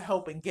people for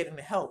help and getting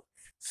the help.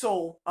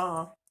 So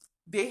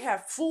they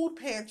have food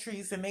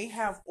pantries and they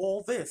have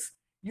all this.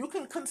 You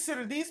can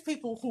consider these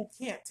people who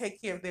can't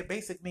take care of their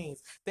basic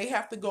needs. They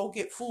have to go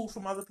get food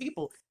from other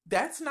people.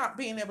 That's not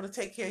being able to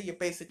take care of your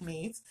basic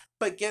needs.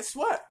 But guess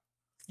what?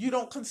 You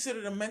don't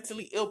consider them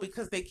mentally ill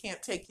because they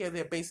can't take care of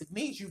their basic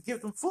needs. You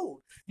give them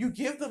food. You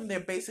give them their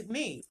basic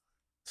needs.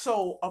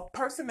 So a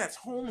person that's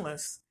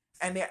homeless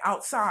and they're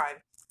outside,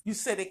 you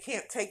say they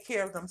can't take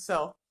care of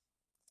themselves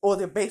or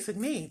their basic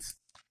needs.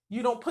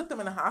 You don't put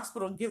them in a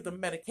hospital and give them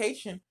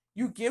medication.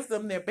 You give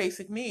them their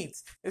basic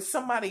needs. If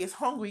somebody is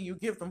hungry, you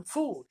give them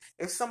food.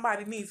 If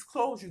somebody needs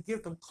clothes, you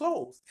give them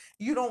clothes.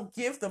 You don't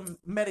give them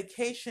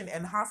medication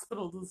and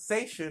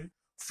hospitalization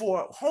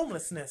for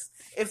homelessness.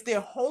 If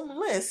they're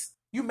homeless,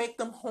 you make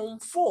them home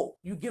full.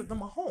 You give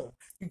them a home.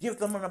 You give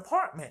them an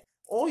apartment.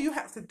 All you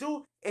have to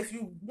do, if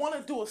you want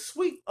to do a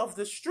sweep of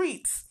the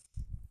streets,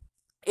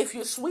 if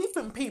you're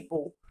sweeping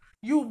people,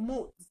 you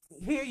move.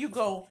 Here you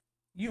go.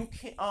 You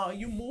can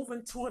you move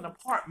into an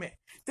apartment.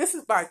 This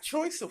is by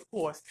choice, of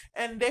course,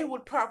 and they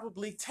would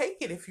probably take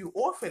it if you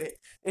offered it.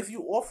 If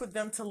you offered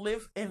them to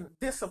live in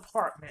this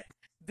apartment,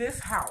 this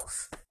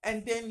house,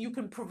 and then you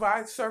can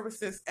provide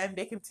services, and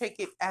they can take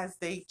it as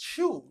they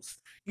choose.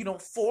 You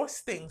don't force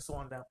things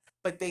on them,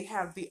 but they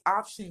have the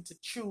option to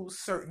choose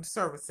certain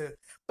services.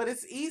 But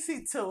it's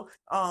easy to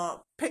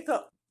pick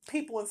up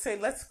people and say,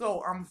 "Let's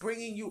go. I'm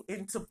bringing you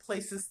into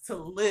places to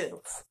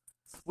live."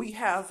 We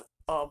have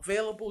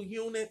available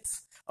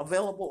units,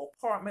 available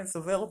apartments,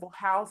 available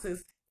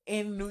houses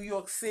in New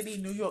York City,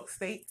 New York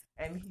State,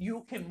 and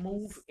you can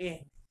move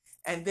in.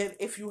 And then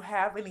if you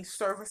have any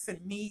service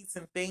and needs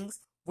and things,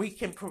 we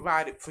can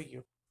provide it for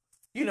you.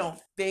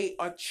 They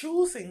are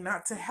choosing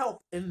not to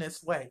help in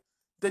this way.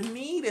 The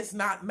need is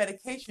not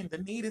medication, the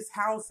need is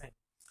housing.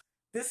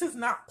 This is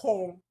not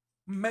called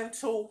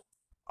mental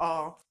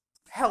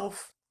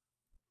health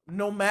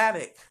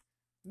nomadic.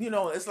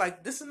 It's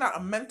like, this is not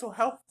a mental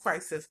health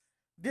crisis.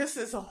 This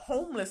is a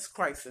homeless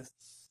crisis.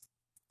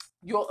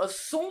 You're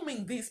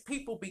assuming these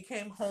people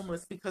became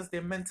homeless because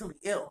they're mentally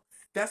ill.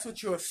 That's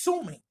what you're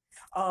assuming.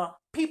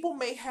 People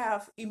may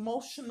have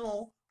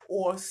emotional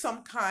or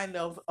some kind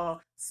of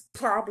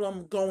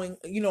problem going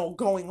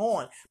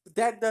on.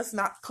 That does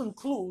not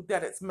conclude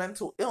that it's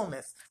mental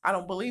illness. I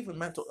don't believe in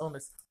mental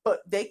illness,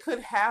 but they could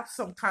have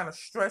some kind of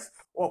stress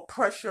or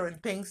pressure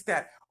and things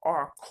that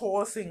are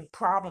causing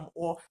problem,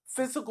 or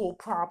physical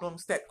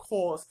problems that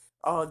cause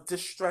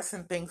distress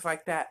and things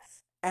like that,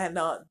 and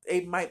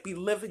they might be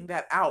living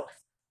that out.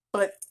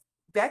 But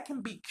that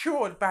can be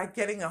cured by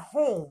getting a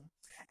home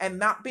and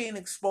not being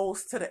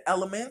exposed to the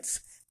elements,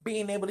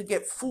 being able to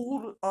get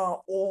food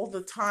all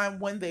the time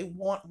when they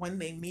want, when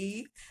they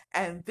need.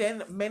 And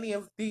then many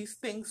of these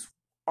things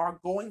are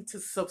going to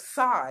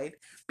subside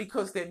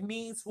because their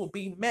needs will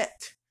be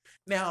met.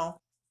 Now,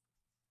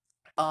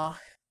 uh,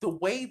 the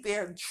way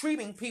they're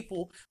treating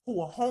people who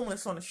are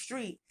homeless on the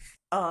street,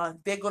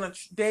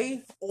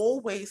 they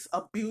always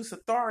abuse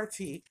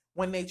authority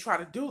when they try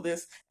to do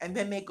this, and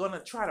then they're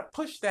gonna try to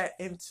push that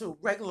into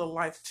regular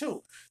life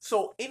too.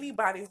 So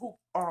anybody who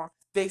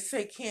they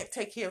say can't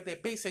take care of their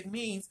basic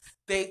needs,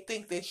 they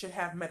think they should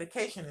have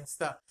medication and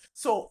stuff.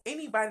 So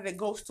anybody that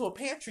goes to a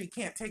pantry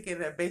can't take care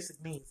of their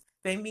basic needs.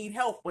 They need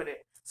help with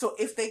it. So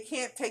if they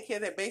can't take care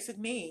of their basic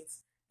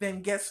needs,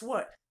 then guess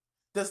what?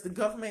 Does the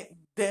government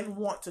then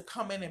want to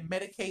come in and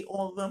medicate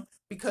all of them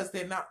because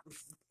they're not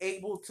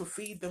able to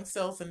feed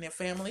themselves and their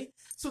family?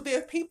 So there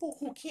are people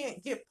who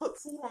can't put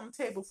food on the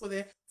table for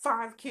their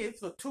 5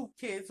 kids or 2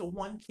 kids or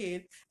 1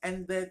 kid,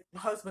 and their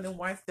husband and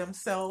wife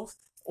themselves,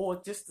 or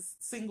just the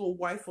single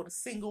wife or the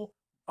single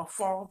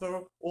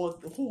father or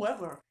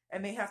whoever,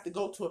 and they have to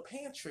go to a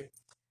pantry.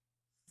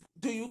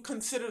 Do you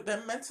consider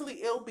them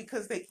mentally ill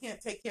because they can't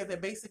take care of their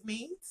basic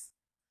needs?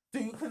 Do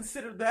you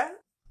consider that?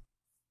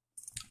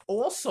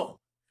 Also,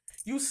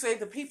 you say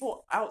the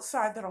people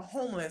outside that are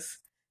homeless,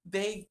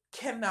 they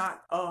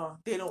cannot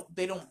they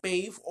don't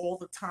bathe all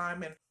the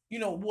time, and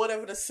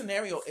whatever the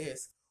scenario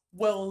is.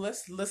 Well,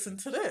 let's listen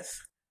to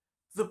this.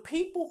 The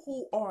people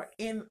who are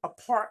in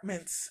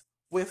apartments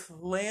with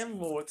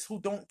landlords who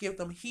don't give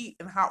them heat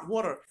and hot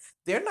water,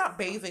 they're not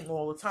bathing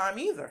all the time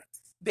either.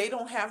 They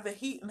don't have the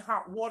heat and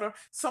hot water.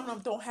 Some of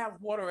them don't have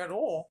water at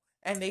all,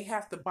 and they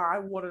have to buy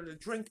water to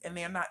drink, and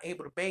they're not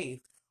able to bathe.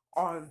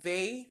 Are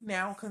they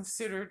now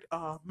considered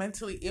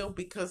mentally ill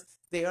because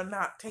they are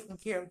not taking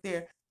care of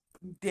their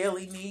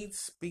daily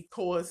needs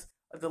because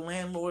of the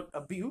landlord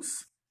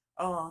abuse?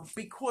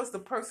 Because the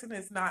person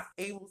is not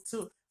able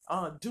to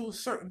do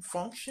certain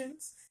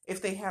functions, if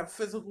they have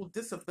physical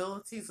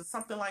disabilities or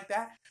something like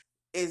that,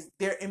 is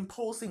they're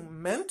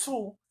imposing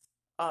mental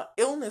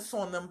illness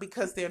on them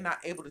because they're not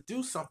able to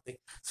do something.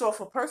 So if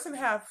a person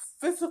have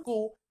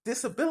physical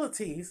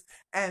disabilities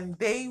and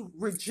they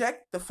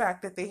reject the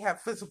fact that they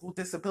have physical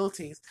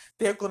disabilities,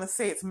 they're going to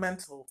say it's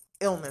mental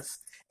illness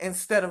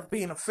instead of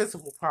being a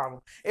physical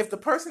problem. If the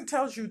person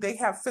tells you they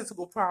have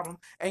physical problem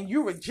and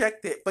you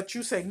reject it, but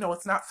you say no,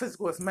 it's not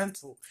physical, it's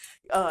mental,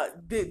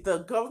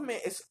 the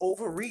government is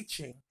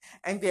overreaching,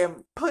 and they're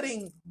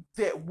putting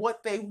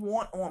what they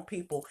want on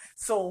people.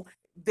 So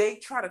they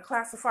try to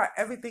classify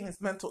everything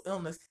as mental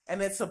illness,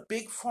 and it's a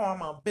big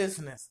pharma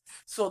business.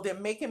 So they're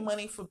making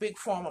money for big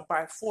pharma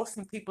by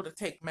forcing people to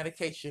take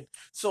medication.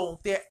 So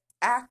they're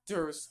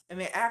actors, and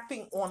they're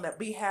acting on the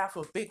behalf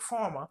of big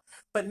pharma.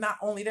 But not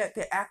only that,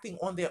 they're acting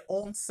on their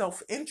own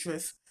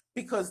self-interest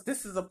because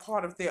this is a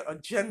part of their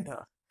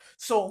agenda.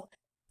 So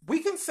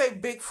we can say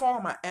big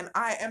pharma, and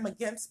I am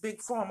against big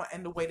pharma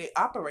and the way they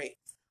operate,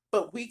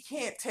 but we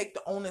can't take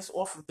the onus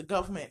off of the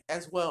government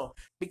as well,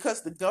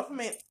 because the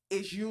government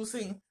is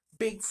using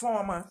big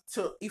pharma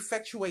to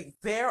effectuate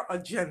their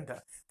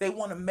agenda. They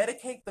want to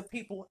medicate the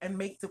people and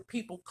make the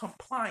people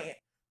compliant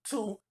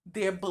to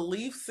their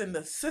beliefs and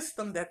the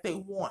system that they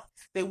want.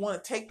 They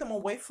want to take them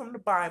away from the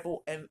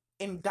Bible and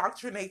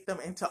indoctrinate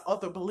them into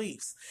other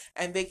beliefs.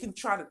 And they can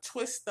try to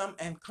twist them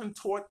and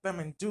contort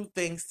them and do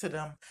things to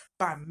them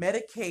by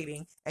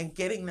medicating and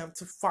getting them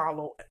to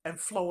follow and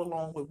flow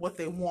along with what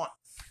they want.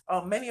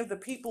 Many of the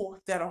people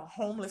that are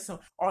homeless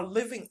are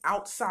living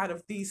outside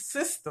of these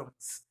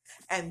systems,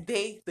 and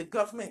the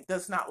government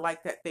does not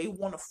like that. They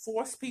want to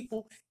force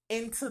people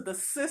into the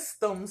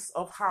systems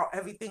of how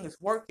everything is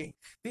working.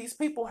 These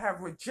people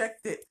have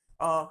rejected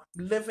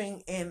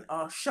living in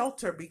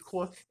shelter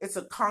because it's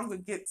a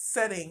congregate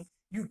setting.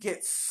 You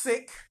get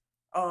sick,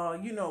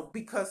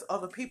 because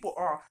other people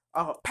are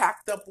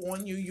packed up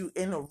on you. You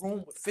in a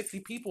room with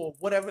 50 people, or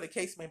whatever the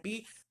case may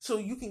be. So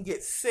you can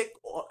get sick,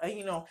 or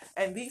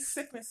and these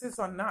sicknesses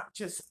are not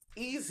just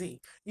easy.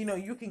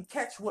 You can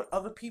catch what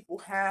other people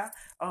have.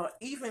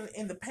 Even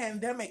in the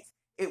pandemic,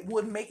 it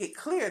would make it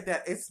clear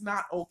that it's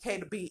not okay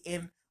to be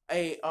in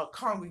a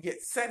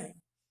congregate setting.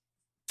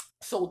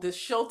 So this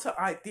shelter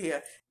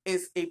idea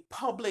is a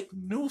public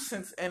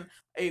nuisance and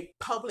a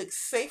public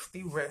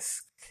safety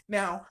risk.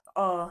 Now,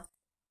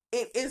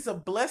 it is a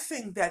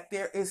blessing that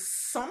there is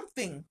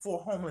something for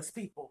homeless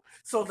people.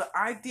 So the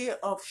idea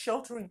of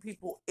sheltering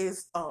people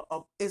is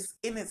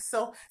in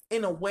itself,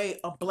 in a way,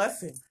 a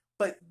blessing.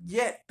 But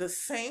yet, the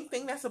same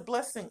thing that's a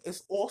blessing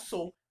is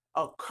also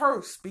a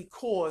curse,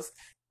 because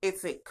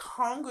it's a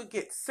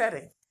congregate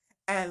setting.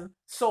 And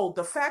so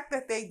the fact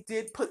that they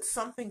did put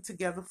something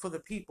together for the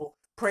people,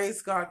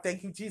 praise God,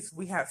 thank you, Jesus,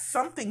 we have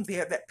something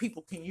there that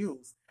people can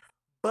use.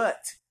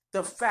 But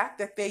the fact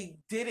that they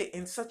did it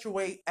in such a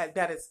way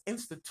that it's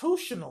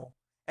institutional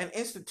and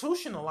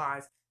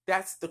institutionalized,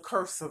 that's the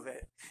curse of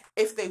it.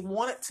 If they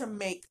wanted to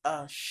make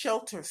a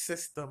shelter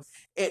system,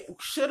 it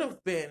should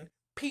have been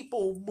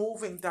people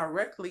moving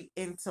directly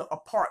into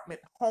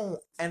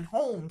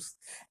homes,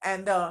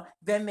 and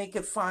then they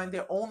could find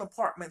their own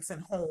apartments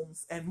and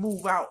homes and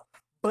move out.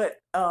 But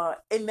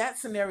in that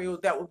scenario,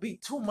 that would be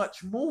too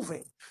much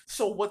moving.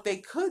 So what they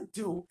could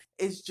do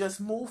is just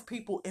move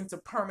people into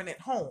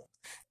permanent homes.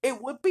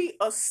 It would be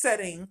a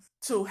setting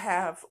to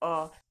have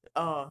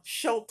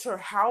shelter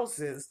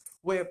houses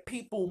where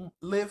people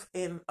live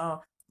in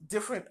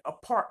different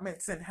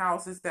apartments and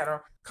houses that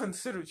are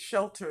considered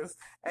shelters,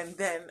 and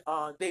then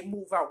they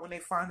move out when they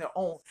find their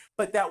own.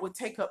 But that would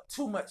take up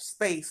too much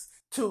space.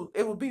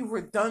 It would be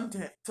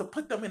redundant to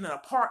put them in an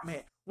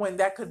apartment when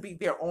that could be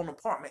their own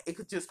apartment. It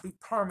could just be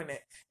permanent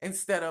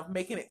instead of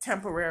making it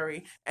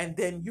temporary and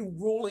then you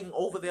ruling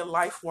over their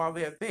life while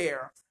they're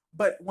there.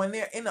 But when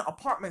they're in an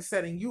apartment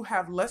setting, you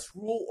have less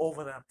rule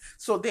over them.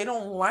 So they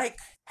don't like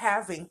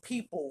having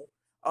people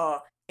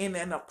in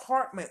an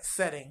apartment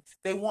setting.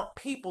 They want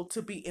people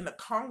to be in a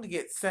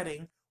congregate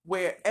setting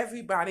where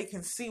everybody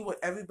can see what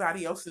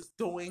everybody else is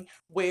doing,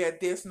 where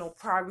there's no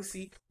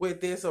privacy, where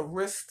there's a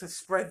risk to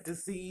spread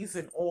disease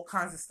and all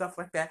kinds of stuff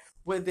like that,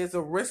 where there's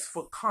a risk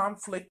for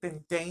conflict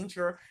and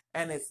danger,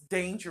 and it's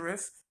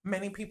dangerous.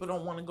 Many people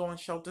don't want to go in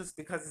shelters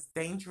because it's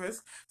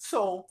dangerous.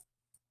 So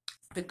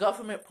the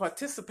government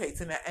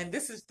participates in that, and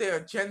this is their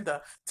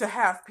agenda, to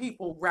have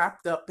people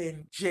wrapped up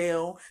in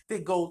jail. They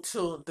go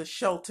to the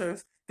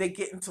shelters, they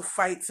get into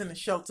fights in the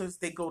shelters,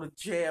 they go to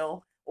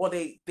jail, or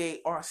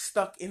they are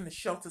stuck in the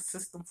shelter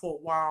system for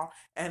a while,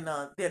 and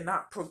they're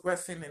not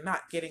progressing and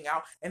not getting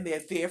out, and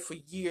they're there for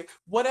years.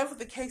 Whatever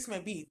the case may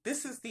be,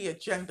 this is the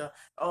agenda.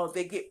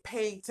 They get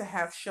paid to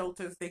have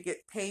shelters, they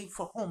get paid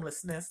for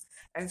homelessness,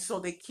 and so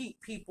they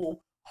keep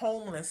people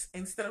homeless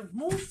instead of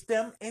move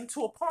them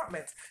into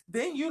apartments.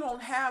 Then you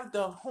don't have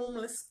the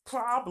homeless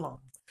problem.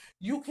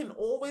 You can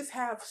always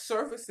have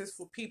services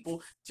for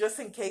people just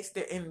in case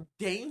they're in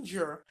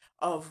danger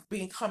of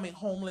becoming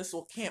homeless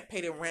or can't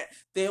pay their rent.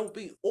 There will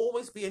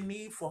always be a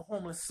need for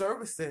homeless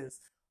services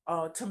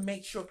to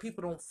make sure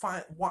people don't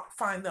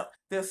find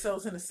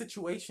themselves in a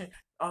situation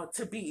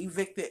to be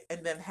evicted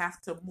and then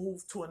have to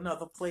move to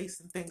another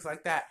place and things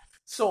like that.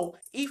 So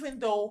even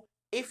though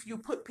if you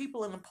put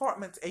people in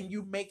apartments and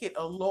you make it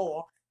a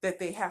law that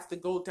they have to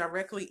go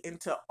directly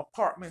into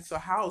apartments or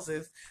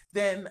houses,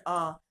 then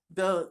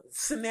the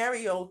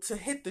scenario to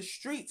hit the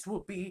streets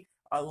will be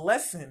a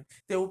lesson.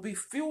 There will be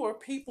fewer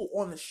people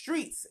on the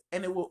streets,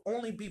 and it will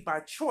only be by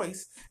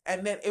choice,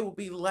 and then it will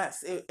be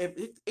less.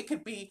 It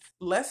could be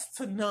less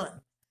to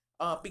none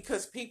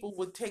because people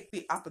would take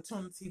the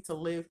opportunity to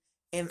live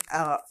in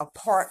an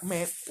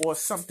apartment or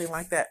something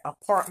like that,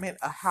 apartment,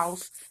 a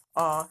house.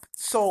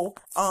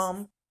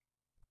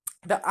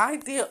 The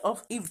idea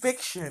of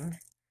eviction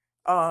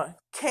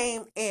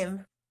came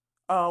in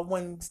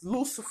when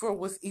Lucifer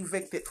was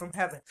evicted from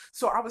heaven.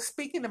 So I was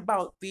speaking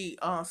about the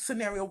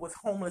scenario with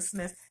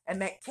homelessness, and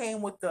that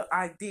came with the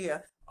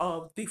idea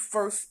of the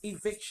first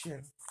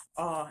eviction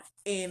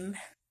in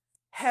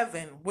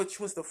heaven,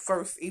 which was the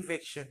first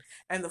eviction.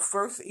 And the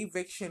first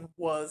eviction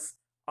was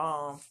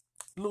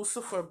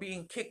Lucifer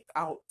being kicked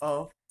out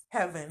of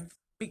heaven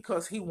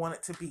because he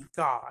wanted to be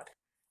God.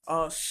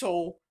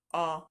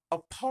 A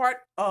part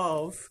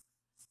of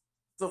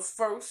the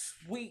first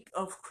week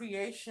of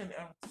creation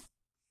and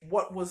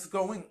what was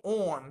going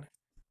on,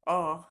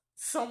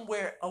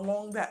 somewhere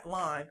along that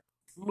line,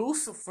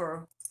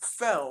 Lucifer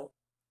fell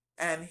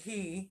and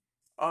he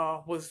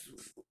was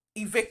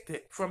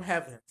evicted from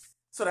heaven.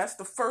 So that's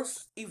the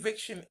first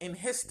eviction in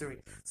history.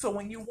 So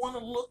when you want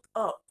to look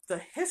up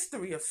the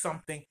history of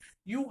something,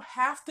 you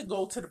have to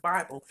go to the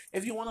Bible.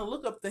 If you want to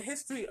look up the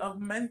history of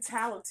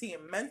mentality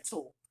and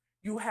mental,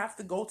 you have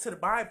to go to the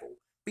Bible,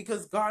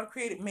 because God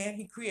created man,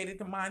 he created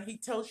the mind, he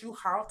tells you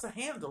how to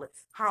handle it,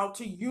 how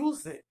to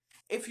use it.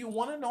 If you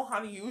want to know how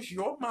to use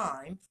your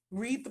mind,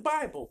 read the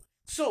Bible.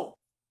 So,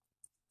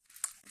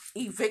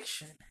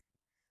 eviction.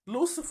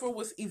 Lucifer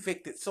was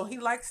evicted, so he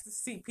likes to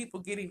see people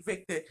get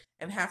evicted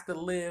and have to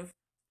live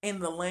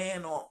in the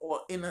land or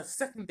in a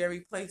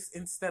secondary place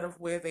instead of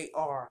where they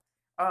are.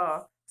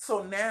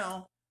 So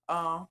now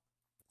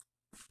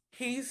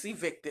he's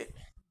evicted.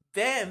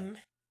 Then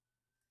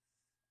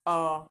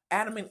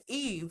Adam and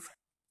Eve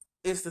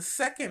is the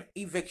second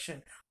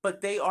eviction,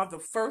 but they are the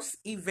first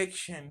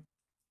eviction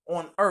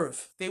on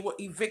earth. They were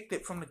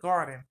evicted from the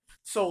garden.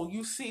 So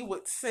you see,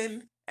 with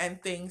sin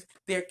and things,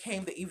 there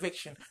came the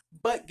eviction.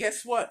 But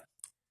guess what?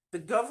 The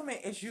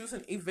government is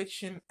using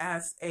eviction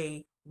as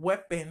a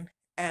weapon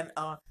and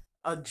a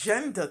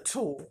agenda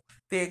tool.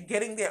 They're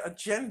getting their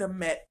agenda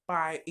met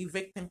by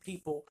evicting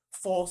people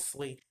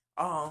falsely.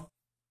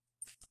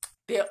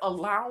 They're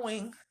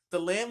allowing the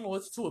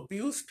landlords to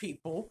abuse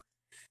people.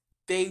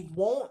 They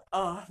won't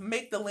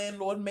make the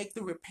landlord make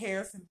the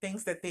repairs and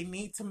things that they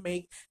need to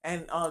make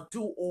and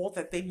do all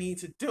that they need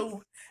to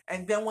do.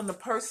 And then when the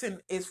person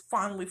is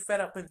finally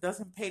fed up and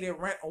doesn't pay their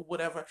rent or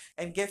whatever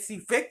and gets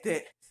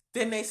evicted,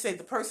 then they say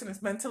the person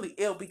is mentally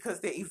ill because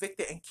they're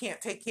evicted and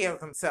can't take care of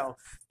themselves.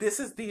 This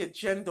is the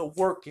agenda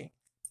working.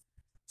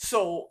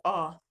 So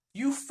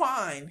you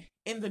find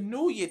in the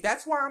new year,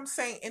 that's why I'm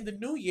saying in the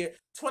new year,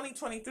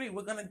 2023,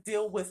 we're gonna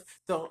deal with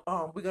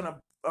we're gonna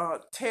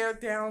tear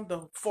down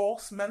the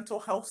false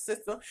mental health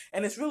system,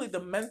 and it's really the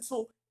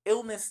mental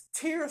illness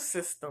tier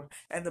system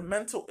and the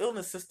mental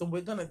illness system.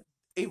 We're gonna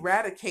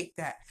eradicate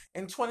that.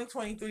 In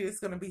 2023, it's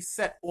gonna be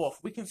set off.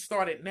 We can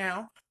start it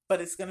now, but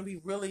it's gonna be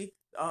really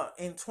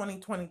in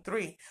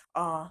 2023.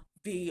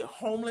 The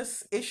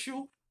homeless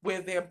issue,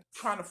 where they're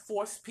trying to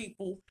force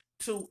people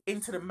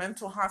into the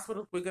mental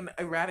hospitals. We're going to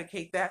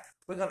eradicate that.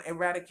 We're going to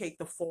eradicate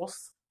the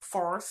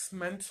farce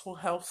mental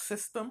health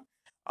system,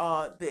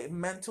 the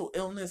mental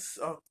illness,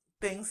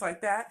 things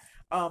like that,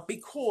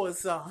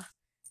 because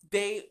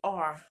they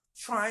are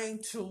trying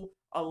to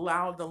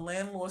allow the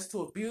landlords to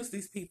abuse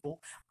these people.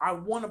 I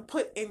want to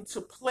put into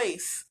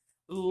place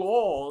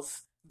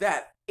laws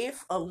that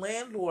if a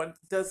landlord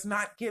does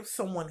not give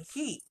someone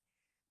heat,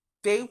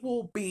 they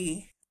will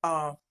be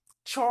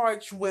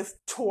charged with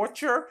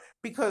torture,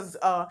 because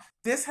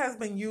this has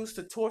been used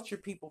to torture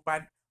people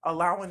by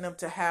allowing them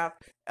to have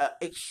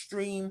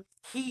extreme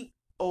heat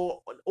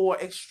or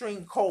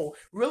extreme cold.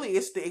 Really,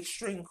 it's the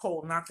extreme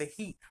cold, not the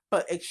heat,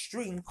 but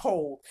extreme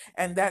cold,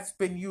 and that's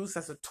been used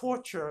as a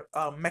torture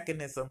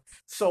mechanism.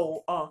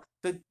 So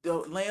the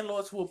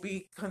landlords will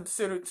be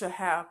considered to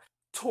have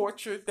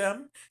tortured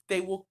them.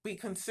 They will be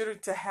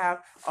considered to have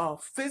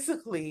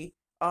physically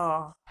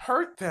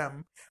hurt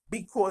them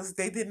because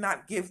they did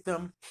not give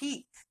them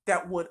heat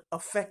that would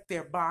affect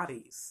their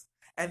bodies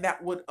and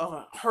that would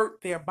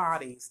hurt their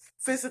bodies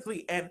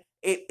physically. And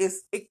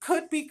it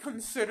could be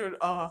considered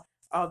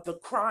the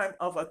crime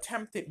of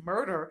attempted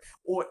murder,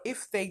 or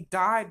if they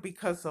died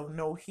because of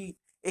no heat,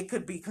 it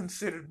could be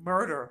considered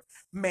murder,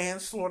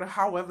 manslaughter,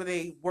 however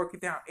they work it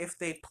down, if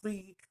they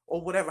plead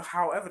or whatever,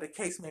 however the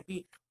case may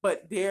be.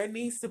 But there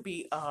needs to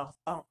be a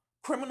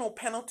criminal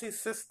penalty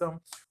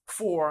system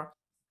for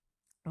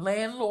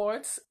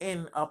landlords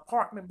in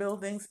apartment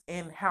buildings,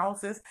 in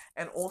houses,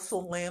 and also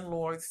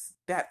landlords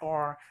that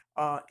are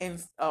in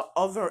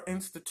other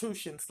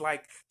institutions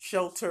like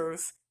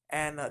shelters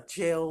and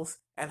jails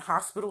and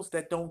hospitals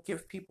that don't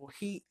give people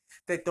heat,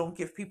 that don't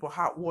give people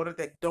hot water,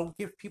 that don't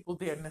give people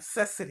their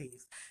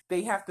necessities.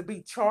 They have to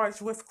be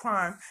charged with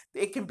crime.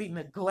 It can be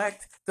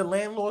neglect. The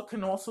landlord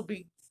can also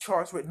be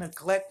charged with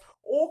neglect.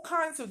 All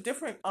kinds of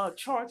different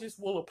charges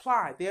will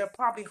apply. There are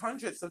probably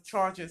hundreds of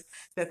charges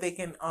that they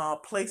can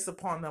place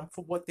upon them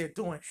for what they're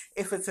doing.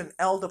 If it's an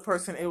elder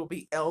person, it will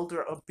be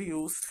elder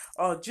abuse.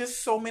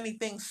 Just so many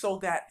things, so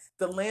that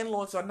the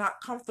landlords are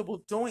not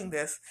comfortable doing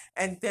this,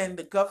 and then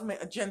the government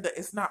agenda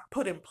is not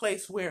put in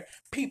place where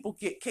people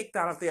get kicked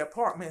out of their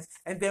apartments,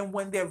 and then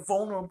when they're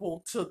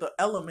vulnerable to the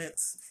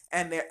elements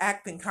and they're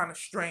acting kind of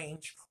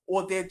strange,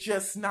 or they're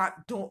just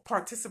not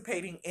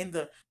participating in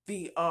the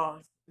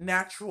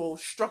natural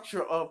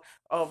structure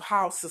of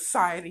how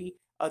society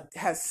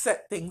has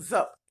set things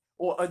up,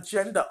 or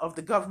agenda of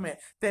the government,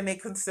 then they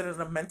consider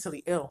them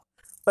mentally ill.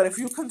 But if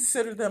you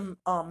consider them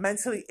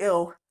mentally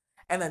ill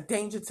and a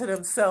danger to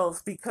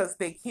themselves because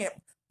they can't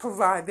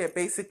provide their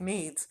basic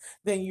needs,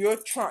 then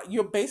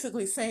you're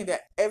basically saying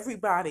that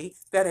everybody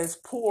that is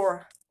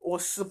poor or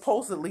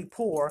supposedly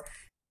poor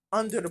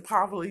under the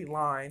poverty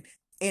line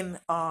in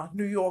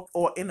New York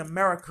or in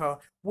America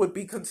would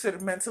be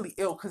considered mentally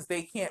ill because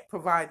they can't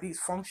provide these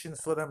functions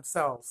for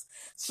themselves.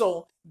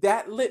 So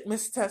that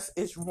litmus test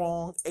is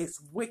wrong, it's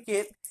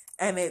wicked,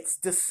 and it's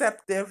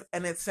deceptive,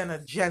 and it's an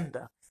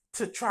agenda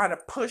to try to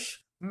push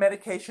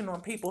medication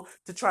on people,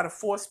 to try to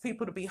force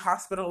people to be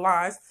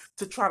hospitalized,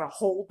 to try to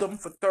hold them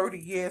for 30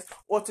 years,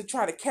 or to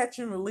try to catch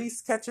and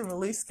release, catch and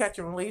release, catch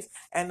and release.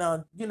 And,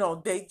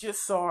 they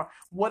just are,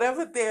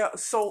 whatever their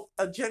sole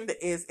agenda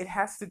is, it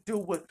has to do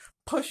with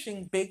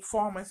pushing big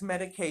pharma's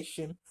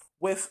medication,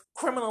 with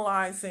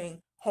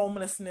criminalizing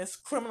homelessness,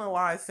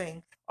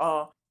 criminalizing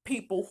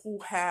people who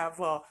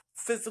have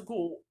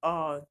physical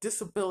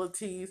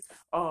disabilities,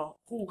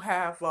 who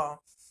have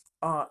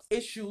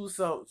issues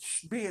of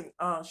being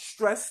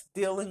stressed,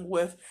 dealing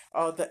with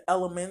the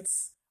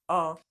elements.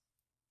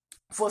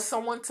 For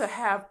someone to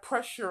have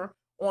pressure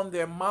on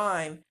their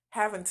mind,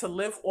 having to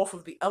live off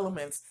of the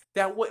elements,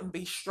 that wouldn't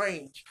be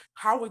strange.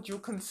 How would you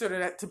consider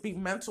that to be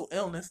mental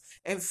illness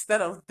instead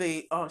of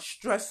the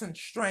stress and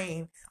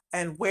strain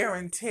and wear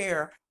and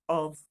tear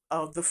of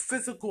the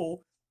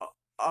physical,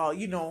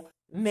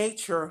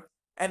 nature,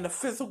 and the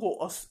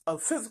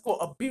physical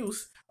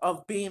abuse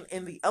of being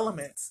in the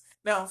elements?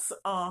 Now,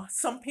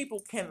 some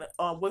people can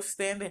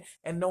withstand it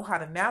and know how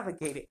to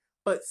navigate it,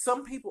 but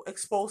some people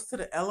exposed to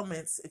the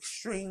elements,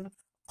 extreme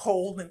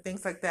cold and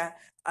things like that,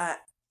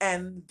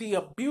 and the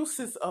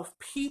abuses of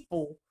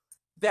people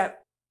that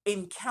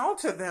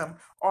encounter them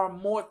are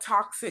more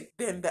toxic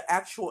than the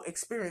actual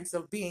experience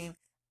of being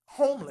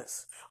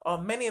homeless.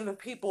 Many of the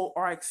people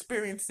are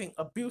experiencing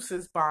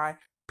abuses by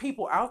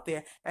people out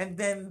there, and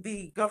then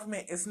the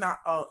government is not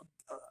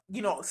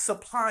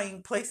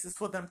supplying places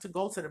for them to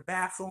go to the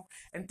bathroom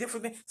and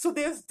different things. So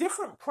there's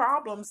different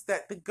problems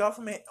that the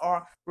government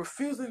are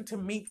refusing to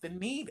meet the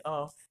need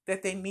of,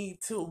 that they need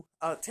to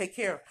take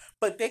care of.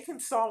 But they can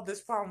solve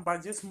this problem by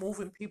just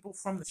moving people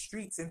from the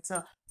streets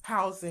into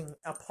housing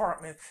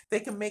apartments. They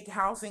can make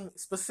housing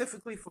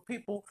specifically for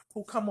people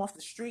who come off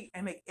the street,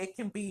 and it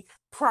can be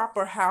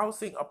proper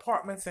housing,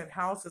 apartments and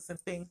houses and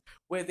things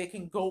where they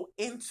can go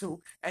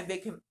into, and they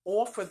can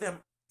offer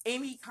them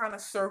any kind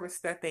of service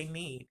that they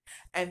need.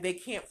 And they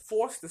can't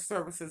force the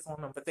services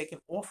on them, but they can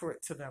offer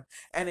it to them.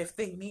 And if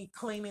they need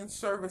cleaning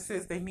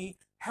services, they need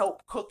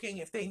help cooking,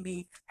 if they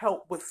need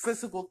help with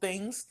physical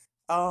things,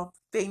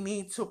 they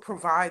need to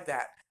provide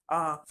that.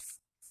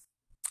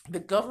 The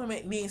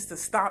government needs to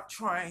stop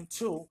trying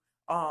to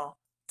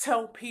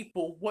tell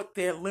people what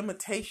their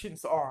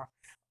limitations are.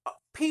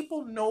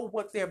 People know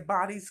what their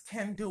bodies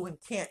can do and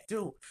can't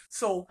do.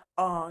 So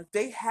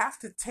they have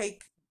to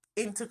take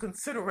into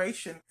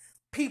consideration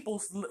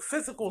people's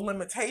physical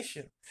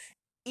limitation.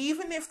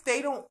 Even if they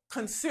don't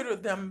consider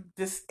them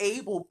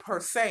disabled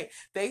per se,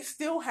 they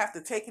still have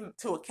to take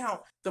into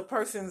account the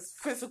person's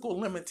physical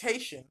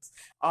limitations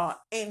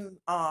in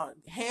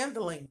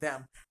handling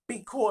them,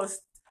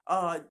 because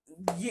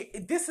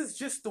this is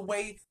just the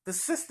way the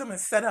system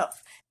is set up.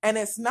 And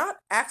it's not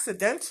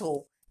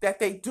accidental that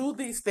they do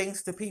these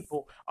things to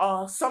people.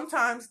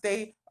 Sometimes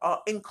they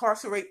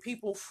incarcerate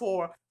people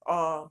for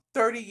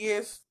 30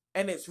 years,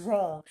 and it's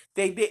wrong.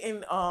 They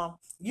didn't,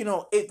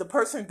 the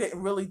person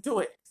didn't really do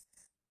it.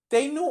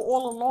 They knew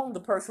all along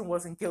the person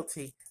wasn't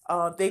guilty.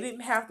 They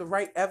didn't have the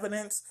right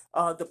evidence.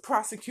 The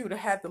prosecutor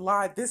had to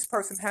lie. This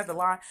person had to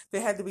lie.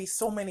 There had to be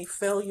so many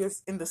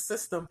failures in the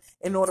system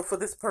in order for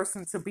this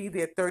person to be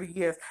there 30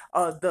 years.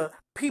 The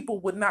people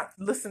would not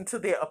listen to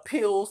their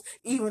appeals,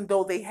 even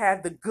though they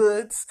had the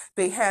goods.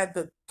 They had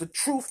the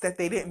truth that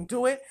they didn't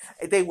do it.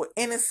 They were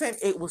innocent.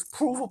 It was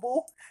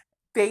provable.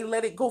 They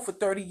let it go for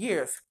 30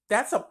 years.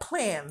 That's a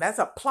plan. That's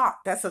a plot.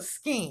 That's a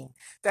scheme.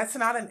 That's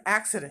not an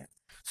accident.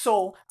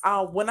 So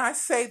when I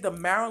say the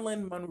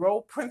Marilyn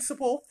Monroe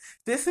principle,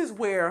 this is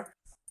where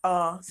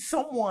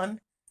someone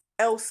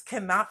else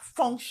cannot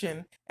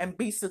function and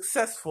be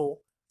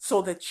successful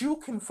so that you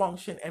can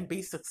function and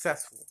be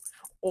successful.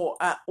 Or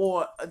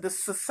the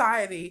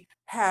society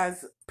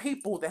has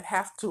people that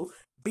have to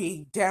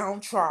be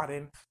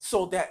downtrodden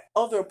so that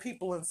other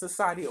people in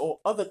society or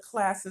other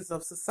classes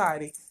of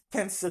society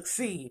can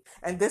succeed.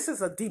 And this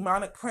is a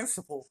demonic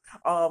principle.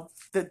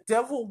 The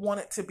devil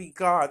wanted to be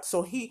God,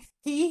 so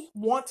he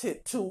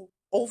wanted to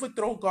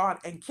overthrow God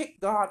and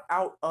kick God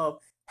out of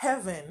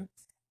heaven,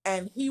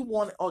 and he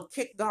wanted, or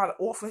kick God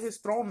off of his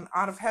throne and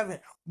out of heaven.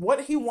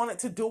 What he wanted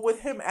to do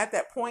with him at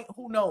that point,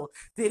 who knows?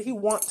 Did he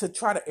want to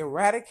try to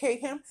eradicate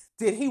him?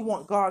 Did he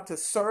want God to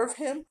serve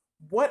him?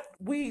 What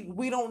we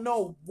don't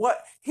know. What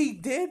he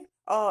did,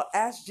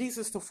 ask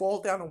Jesus to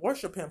fall down and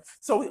worship him.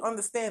 So we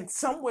understand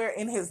somewhere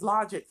in his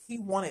logic he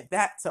wanted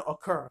that to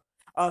occur.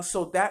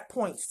 So that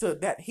points to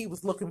that he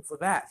was looking for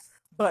that.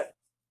 But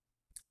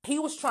he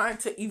was trying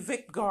to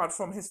evict God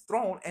from his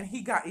throne, and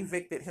he got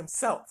evicted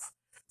himself.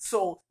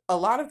 So a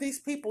lot of these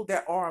people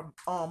that are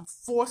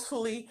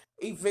forcefully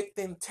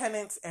evicting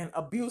tenants and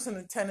abusing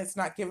the tenants,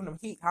 not giving them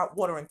heat, hot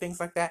water, and things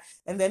like that,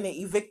 and then they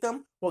evict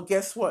them, well,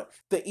 guess what?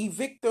 The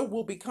evictor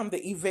will become the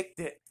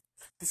evicted.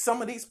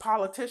 Some of these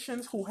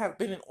politicians who have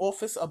been in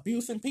office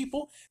abusing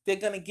people, they're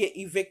going to get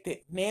evicted.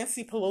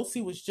 Nancy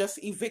Pelosi was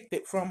just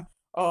evicted from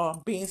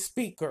being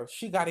speaker.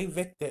 She got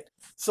evicted.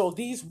 So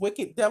these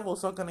wicked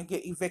devils are going to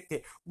get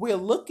evicted. We're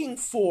looking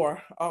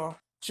for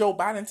Joe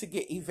Biden to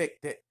get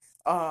evicted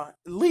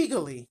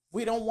legally.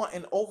 We don't want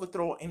an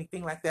overthrow or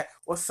anything like that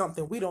or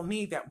something. We don't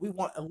need that. We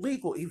want a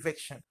legal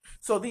eviction.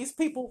 So these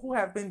people who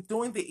have been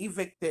doing the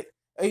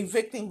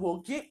evicting will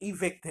get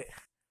evicted.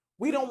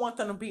 We don't want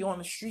them to be on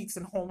the streets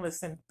and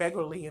homeless and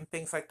beggarly and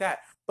things like that,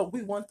 but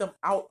we want them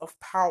out of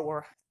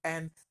power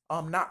and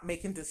not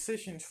making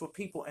decisions for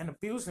people and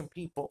abusing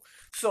people.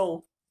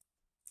 So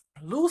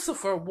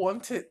Lucifer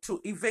wanted to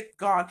evict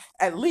God.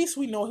 At least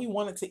we know he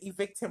wanted to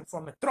evict him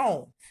from the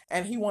throne,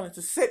 and he wanted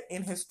to sit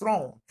in his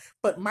throne.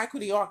 But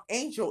Michael the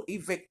Archangel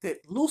evicted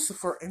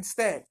Lucifer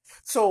instead.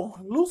 So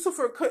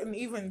Lucifer couldn't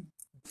even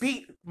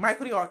beat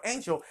Michael the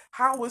Archangel.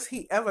 How was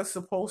he ever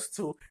supposed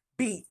to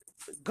beat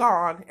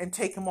God and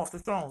take him off the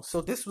throne?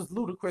 So this was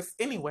ludicrous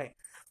anyway.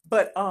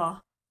 But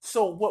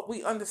so what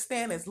we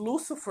understand is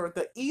Lucifer,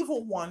 the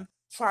evil one,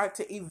 tried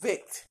to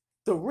evict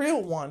the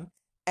real one,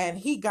 and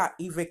he got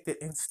evicted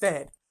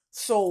instead.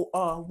 So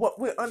what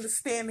we're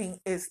understanding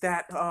is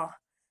that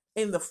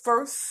in the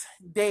first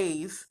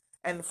days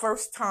and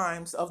first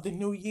times of the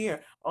new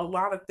year, a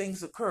lot of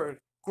things occurred.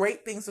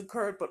 Great things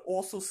occurred, but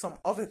also some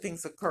other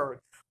things occurred.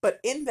 But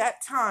in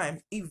that time,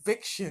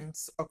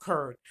 evictions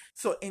occurred.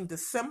 So in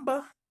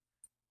December,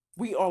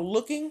 we are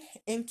looking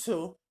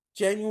into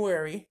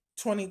January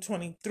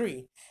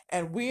 2023,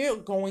 and we're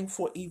going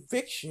for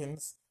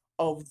evictions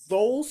of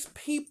those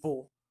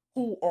people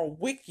who are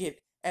wicked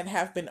and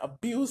have been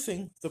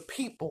abusing the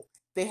people,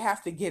 they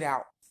have to get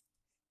out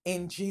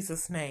in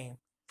Jesus' name.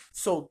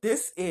 So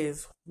this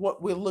is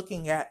what we're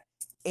looking at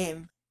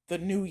in the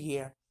new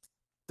year,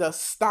 the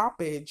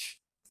stoppage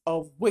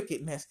of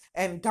wickedness.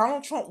 And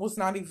Donald Trump was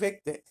not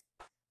evicted.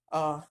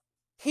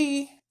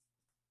 He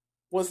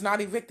was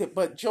not evicted,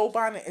 but Joe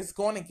Biden is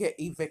going to get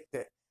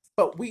evicted.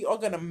 But we are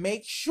going to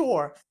make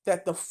sure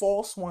that the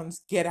false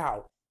ones get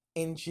out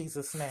in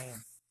Jesus'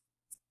 name.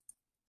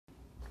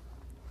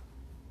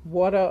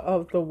 Water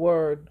of the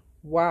Word,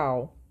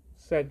 wow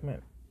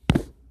segment.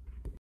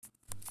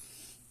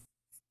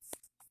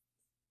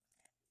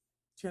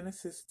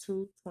 Genesis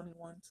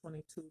 2:21,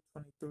 22,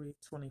 23,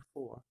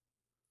 24.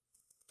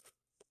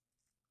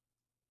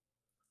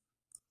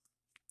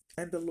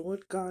 And the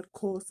Lord God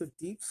caused a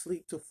deep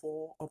sleep to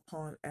fall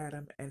upon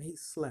Adam, and he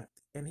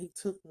slept. And he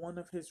took one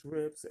of his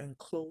ribs and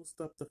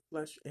closed up the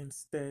flesh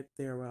instead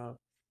thereof.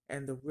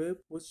 And the rib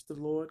which the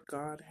Lord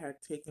God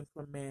had taken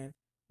from man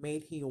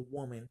made he a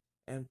woman,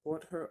 and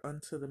brought her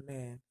unto the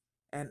man.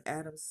 And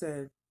Adam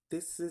said,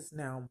 This is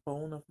now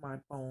bone of my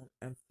bone,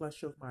 and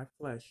flesh of my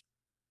flesh.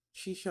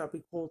 She shall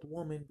be called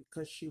woman,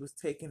 because she was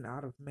taken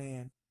out of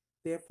man.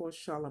 Therefore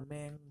shall a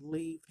man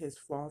leave his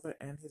father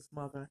and his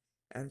mother,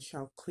 and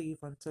shall cleave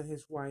unto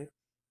his wife,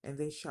 and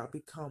they shall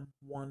become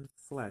one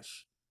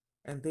flesh.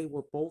 And they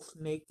were both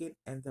naked,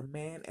 and the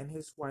man and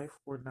his wife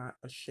were not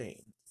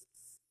ashamed.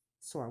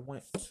 So I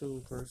went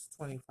to verse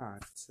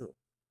 25 too.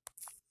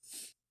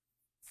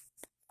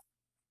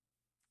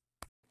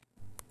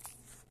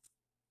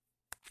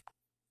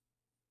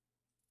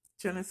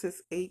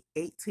 Genesis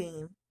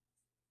 8:18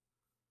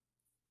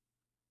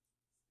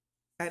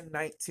 and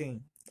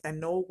 19. And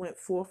Noah went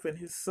forth, and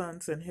his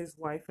sons, and his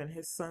wife, and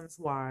his sons'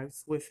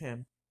 wives with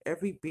him,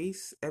 every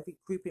beast, every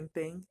creeping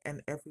thing,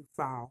 and every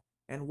fowl,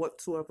 and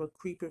whatsoever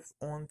creepeth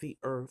on the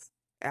earth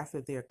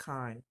after their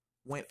kind,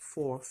 went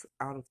forth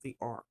out of the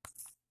ark.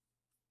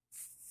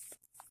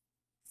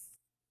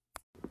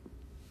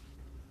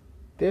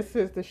 This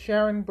is the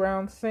Sharon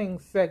Brown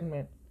Sings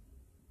segment.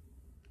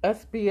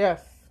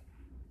 SBS.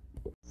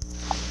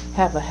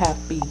 Have a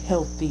happy,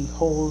 healthy,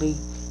 holy,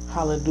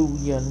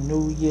 hallelujah,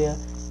 new year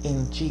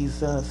in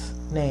Jesus'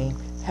 name.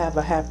 Have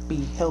a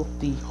happy,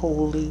 healthy,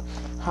 holy,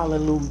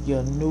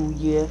 hallelujah, new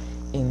year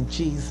in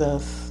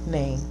Jesus'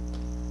 name.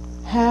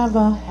 Have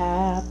a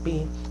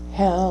happy,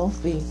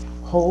 healthy,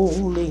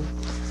 holy,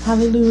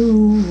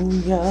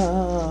 hallelujah,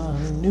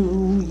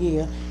 new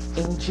year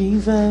in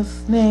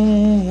Jesus'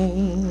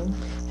 name.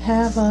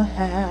 Have a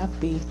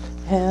happy,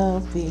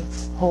 healthy,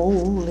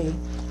 holy,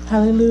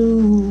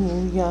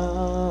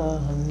 hallelujah,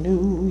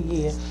 new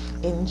year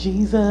in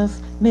Jesus'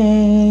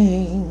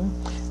 name.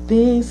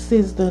 This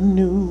is the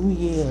New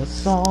Year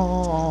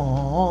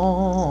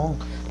song.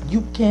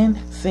 You can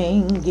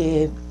sing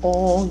it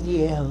all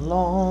year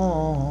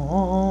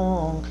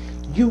long.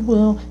 You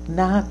will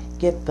not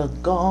get the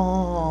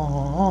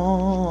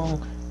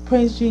gong.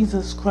 Praise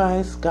Jesus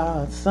Christ,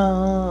 God's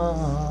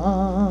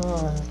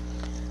Son.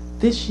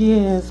 This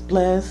year's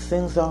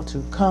blessings are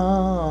to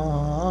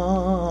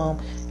come.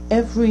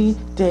 Every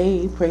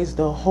day praise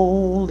the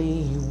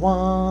Holy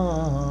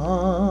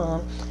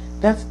One.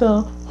 That's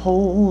the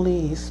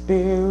Holy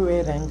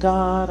Spirit, and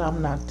God,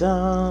 I'm not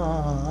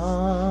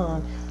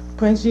done.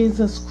 Praise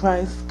Jesus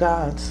Christ,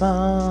 God's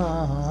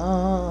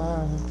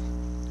Son.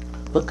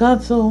 But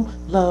God so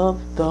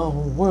loved the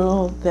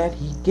world that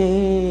he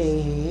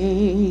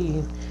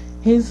gave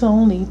his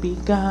only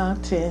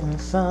begotten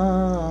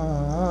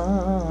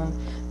Son,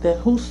 that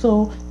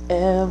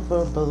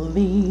whosoever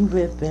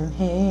believeth in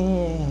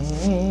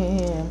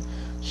him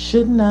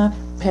should not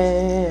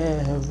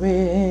perish,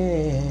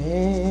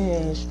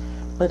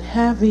 but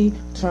have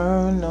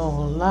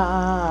eternal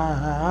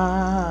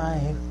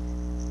life.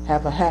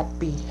 Have a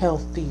happy,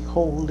 healthy,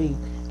 holy,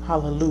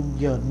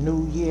 hallelujah,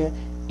 new year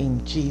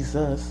in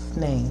Jesus'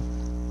 name.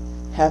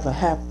 Have a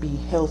happy,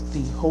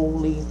 healthy,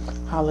 holy,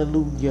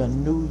 hallelujah,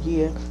 new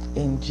year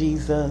in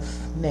Jesus'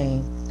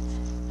 name.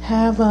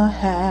 Have a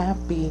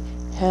happy,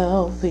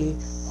 healthy,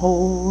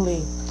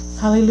 holy,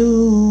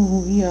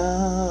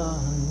 hallelujah,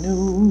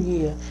 new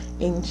year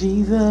in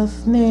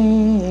Jesus'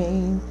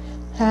 name.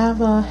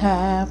 Have a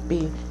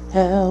happy,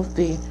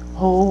 healthy,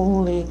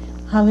 holy,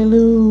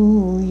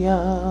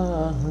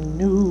 hallelujah,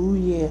 new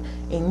year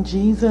in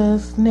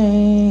Jesus'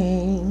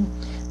 name.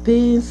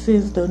 This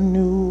is the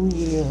New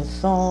Year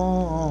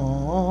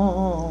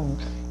song.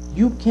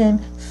 You can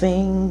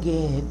sing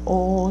it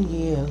all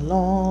year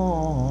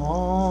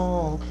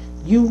long.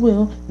 You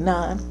will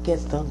not get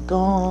the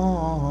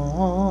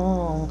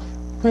gong.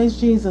 Praise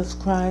Jesus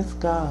Christ,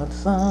 God's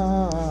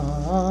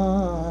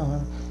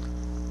Son.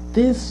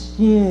 This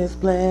year's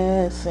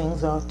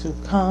blessings are to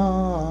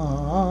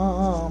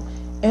come.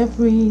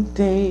 Every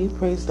day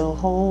praise the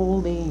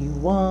Holy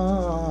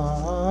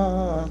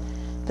One.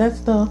 That's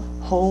the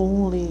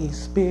Holy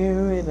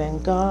Spirit,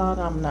 and God,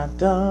 I'm not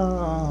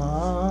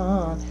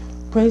done.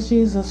 Praise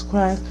Jesus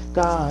Christ,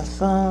 God's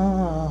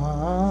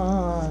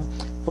Son.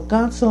 For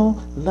God so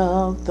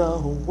loved the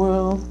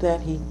world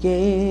that he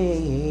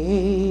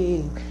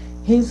gave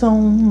his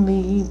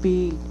only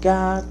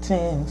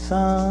begotten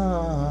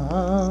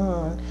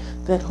Son,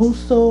 that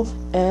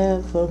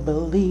whosoever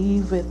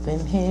believeth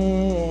in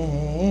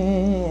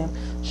him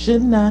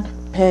should not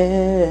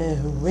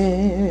perish,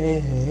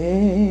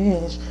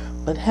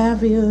 but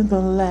have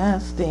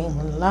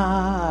everlasting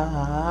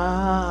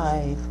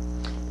life.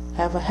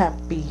 Have a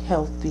happy,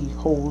 healthy,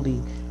 holy,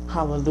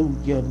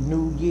 hallelujah,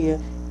 New Year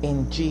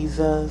in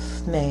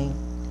Jesus' name.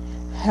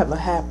 Have a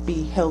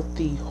happy,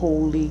 healthy,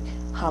 holy,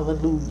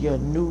 hallelujah,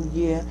 New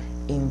Year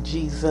in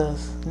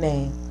Jesus'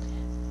 name.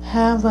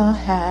 Have a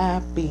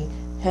happy,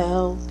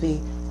 healthy,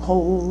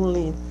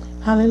 holy,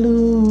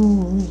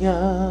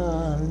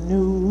 hallelujah,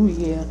 New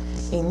Year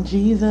in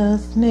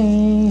Jesus'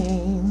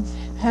 name.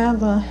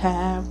 Have a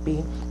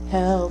happy,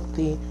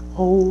 healthy,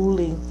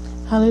 holy,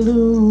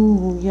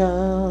 hallelujah,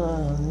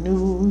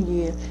 New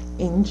Year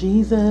in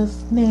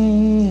Jesus'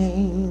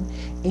 name.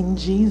 In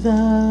Jesus'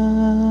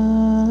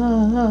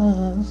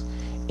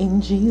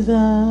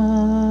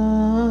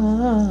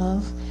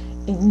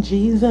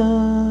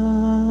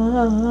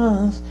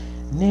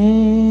 name.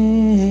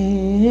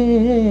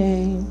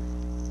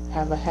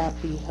 Have a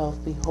happy,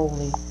 healthy,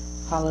 holy,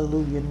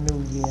 hallelujah,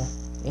 New Year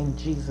in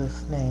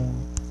Jesus' name.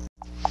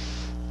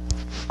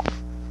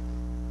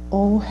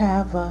 Oh,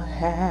 have a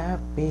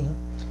happy,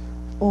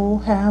 oh,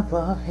 have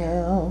a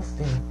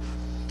healthy,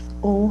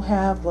 oh,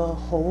 have a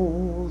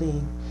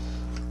holy,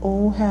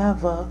 oh,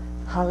 have a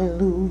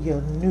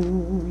hallelujah,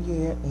 New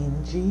Year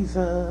in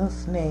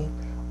Jesus' name.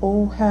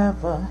 Oh,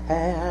 have a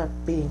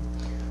happy,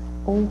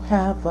 oh,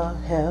 have a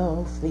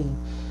healthy,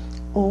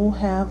 oh,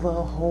 have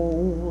a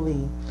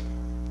holy,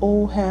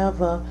 oh,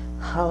 have a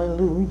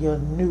hallelujah,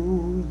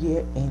 New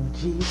Year in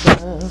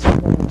Jesus'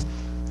 name.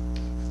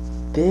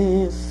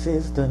 This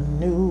is the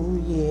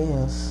New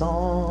Year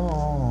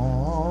song.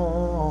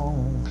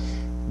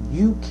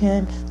 You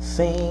can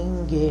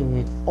sing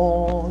it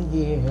all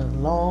year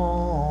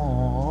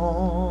long.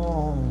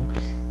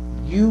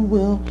 You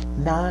will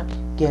not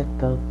get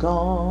the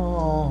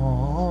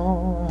gong.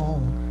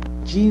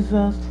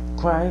 Jesus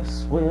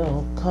Christ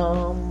will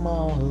come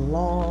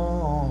along.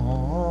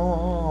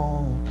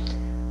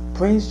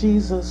 Praise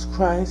Jesus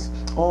Christ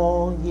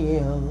all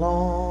year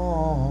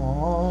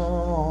long.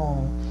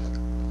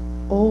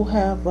 Oh,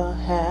 have a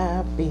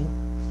happy,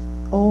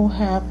 oh,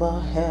 have a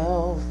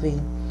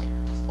healthy,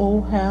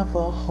 oh, have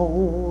a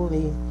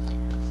holy,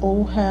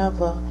 oh,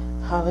 have a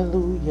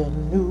hallelujah,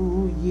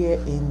 New Year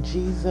in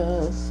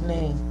Jesus'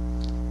 name.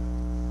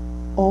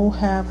 Oh,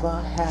 have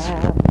a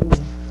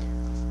happy,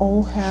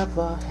 oh, have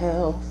a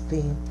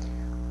healthy,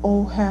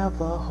 oh,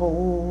 have a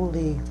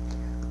holy,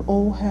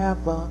 oh,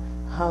 have a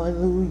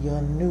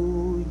hallelujah,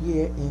 New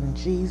Year in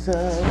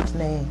Jesus'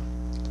 name.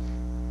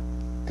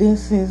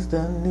 This is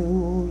the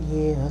New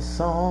Year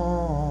song.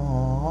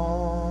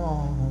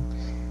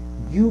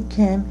 You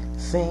can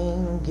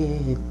sing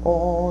it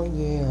all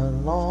year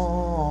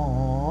long.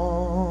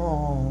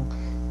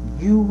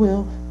 You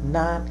will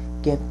not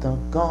get the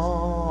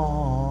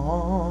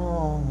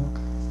gong.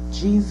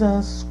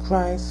 Jesus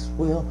Christ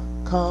will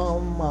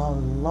come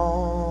along.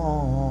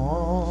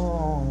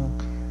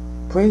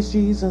 Praise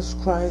Jesus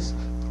Christ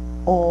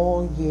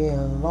all year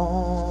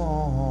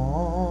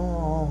long.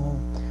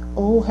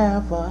 Oh,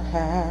 have a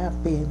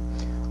happy,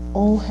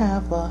 oh,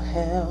 have a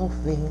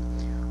healthy,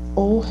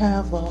 oh,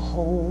 have a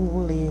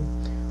holy,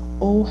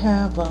 oh,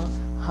 have a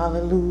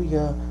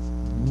hallelujah,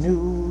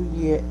 New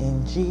Year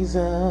in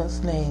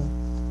Jesus' name.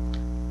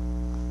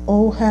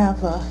 Oh,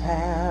 have a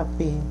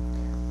happy,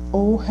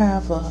 oh,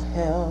 have a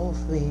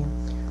healthy,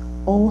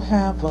 oh,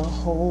 have a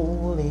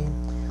holy,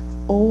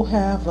 oh,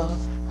 have a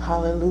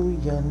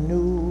hallelujah,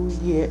 New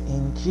Year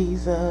in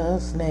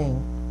Jesus'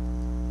 name.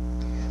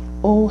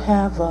 Oh,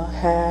 have a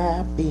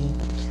happy,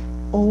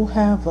 oh,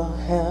 have a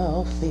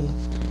healthy,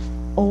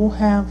 oh,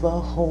 have a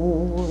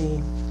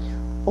holy,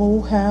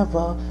 oh, have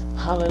a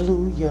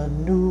hallelujah,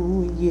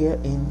 New Year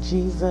in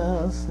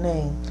Jesus'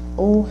 name.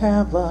 Oh,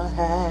 have a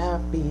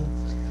happy,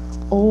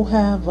 oh,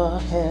 have a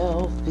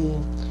healthy,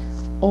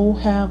 oh,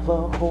 have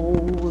a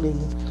holy,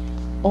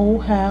 oh,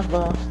 have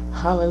a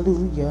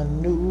hallelujah,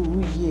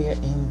 New Year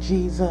in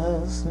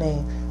Jesus'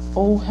 name.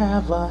 Oh,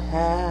 have a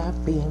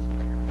happy,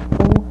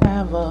 oh,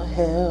 have a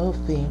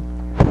healthy,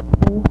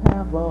 oh,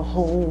 have a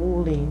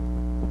holy,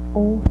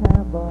 oh,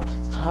 have a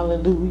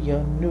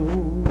hallelujah,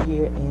 New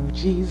Year in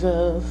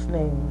Jesus'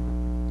 name.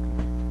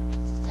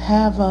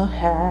 Have a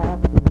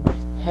happy,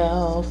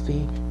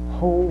 healthy,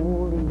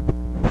 holy,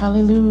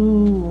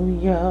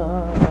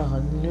 hallelujah,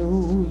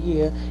 New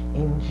Year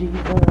in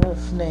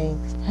Jesus' name.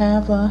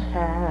 Have a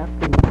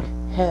happy,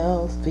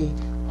 healthy,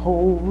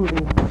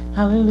 holy,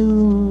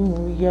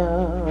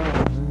 hallelujah,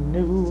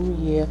 New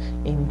Year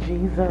in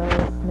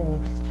Jesus'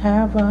 name.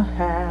 Have a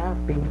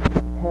happy,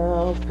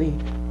 healthy,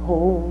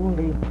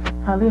 holy,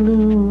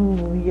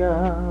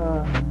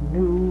 hallelujah,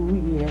 New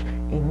Year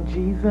in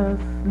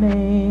Jesus'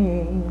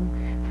 name.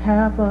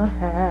 Have a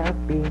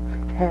happy,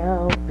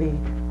 healthy,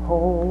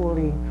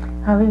 holy,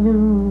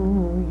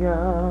 hallelujah,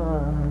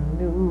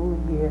 New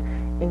Year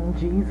in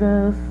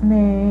Jesus'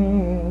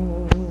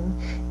 name.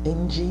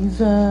 In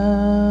Jesus,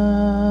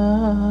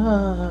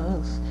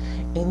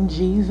 in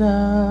Jesus,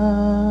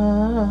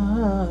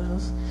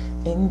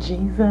 in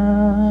Jesus'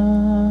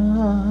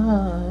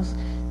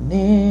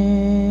 name.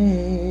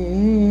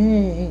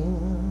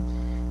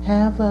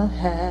 Have a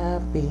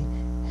happy,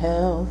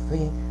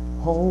 healthy,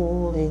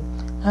 holy,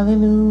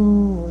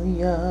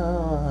 hallelujah,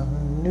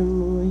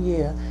 new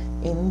year,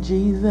 in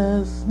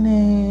Jesus'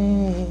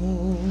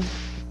 name.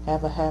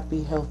 Have a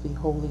happy, healthy,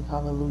 holy,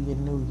 hallelujah,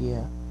 new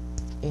year,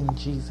 in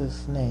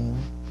Jesus' name.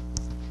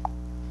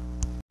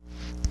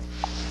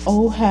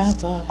 Oh,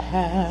 have a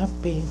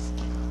happy,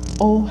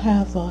 oh,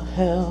 have a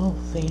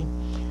healthy,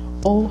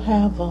 oh,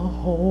 have a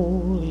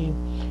holy,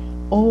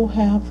 oh,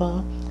 have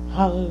a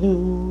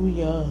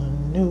hallelujah,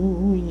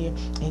 new year,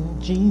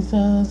 in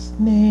Jesus'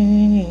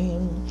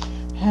 name.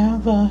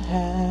 Have a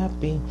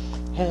happy,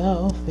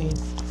 healthy,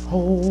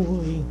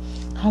 holy,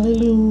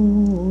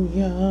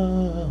 hallelujah,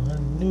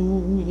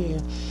 new year,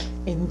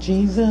 in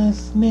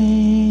Jesus'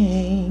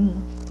 name.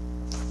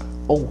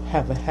 Oh,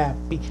 have a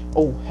happy,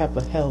 oh, have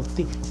a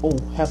healthy, oh,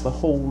 have a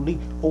holy,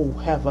 oh,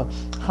 have a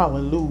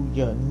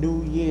hallelujah,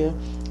 new year,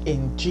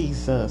 in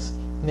Jesus'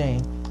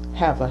 name.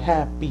 Have a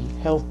happy,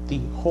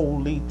 healthy,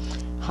 holy,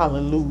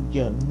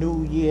 hallelujah,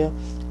 new year,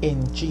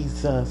 in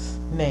Jesus'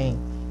 name.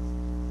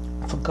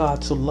 For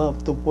God so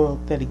loved the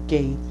world that he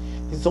gave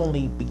his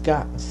only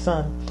begotten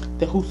Son,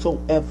 that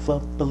whosoever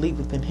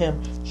believeth in him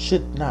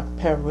should not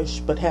perish,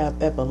 but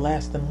have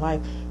everlasting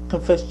life.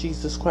 Confess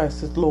Jesus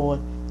Christ as Lord,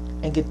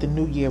 and get the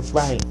new year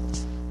right.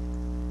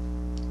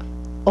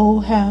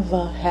 Oh, have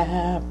a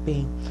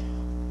happy,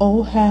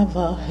 oh, have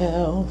a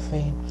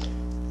healthy,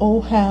 oh,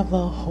 have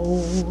a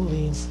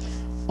holy,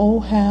 oh,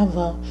 have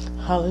a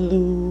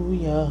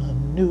hallelujah,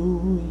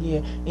 new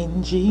year,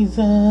 in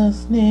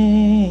Jesus'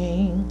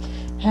 name.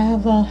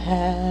 Have a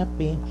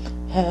happy,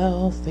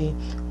 healthy,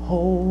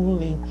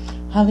 holy,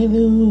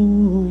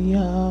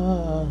 hallelujah,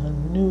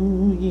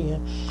 new year,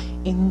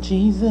 in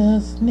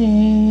Jesus'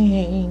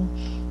 name.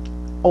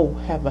 Oh,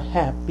 have a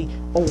happy,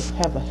 oh,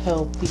 have a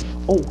healthy,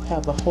 oh,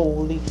 have a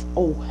holy,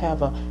 oh,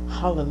 have a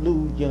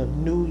hallelujah,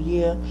 new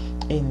year,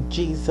 in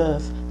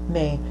Jesus'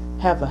 name.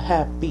 Have a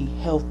happy,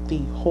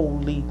 healthy,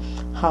 holy,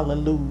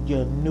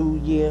 hallelujah, new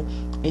year,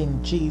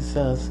 in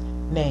Jesus'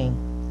 name.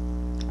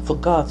 For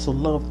God so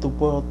loved the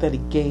world that he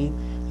gave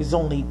his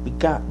only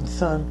begotten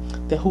Son,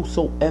 that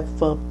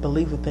whosoever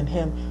believeth in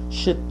him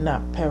should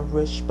not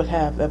perish, but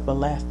have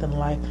everlasting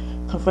life.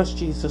 Confess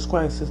Jesus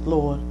Christ as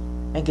Lord,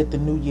 and get the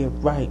new year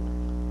right.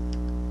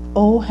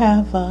 Oh,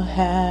 have a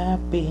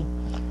happy,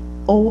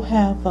 oh,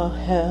 have a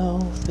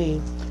healthy,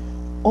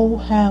 oh,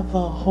 have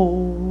a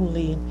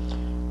holy,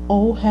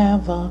 oh,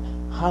 have a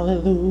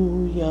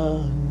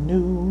hallelujah,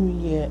 new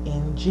year,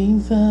 in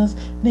Jesus'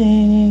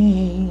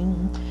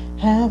 name.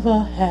 Have a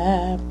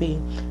happy,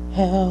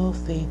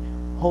 healthy,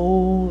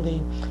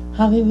 holy,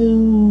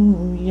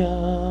 hallelujah,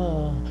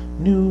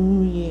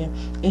 new year,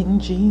 in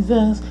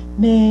Jesus'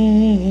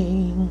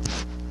 name.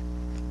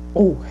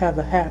 Oh, have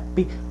a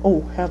happy,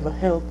 oh, have a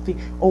healthy,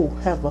 oh,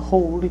 have a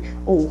holy,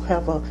 oh,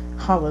 have a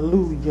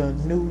hallelujah,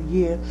 new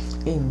year,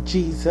 in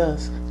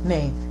Jesus'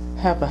 name.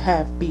 Have a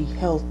happy,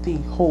 healthy,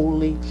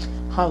 holy,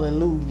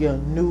 hallelujah,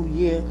 new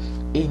year,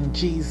 in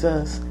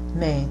Jesus'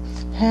 name.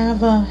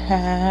 Have a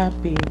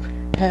happy,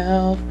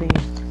 healthy,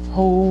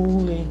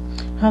 holy,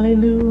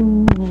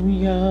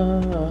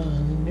 hallelujah,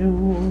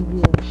 new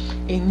year,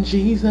 in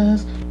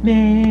Jesus'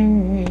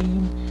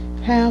 name.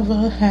 Have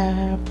a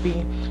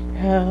happy,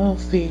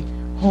 healthy,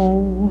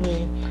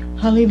 holy,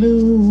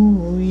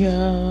 hallelujah,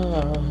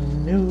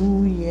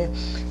 new year,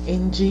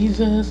 in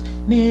Jesus'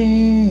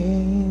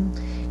 name.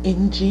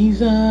 In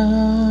Jesus,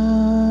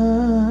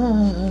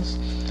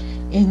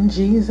 in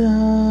Jesus,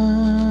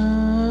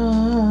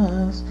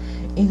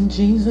 in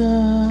Jesus'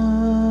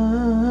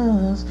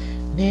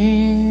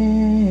 name.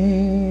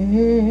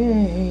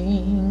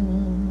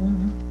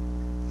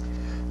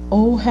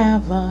 Oh,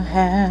 have a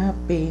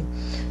happy,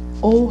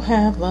 oh,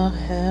 have a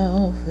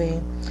healthy,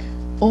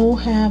 oh,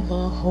 have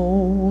a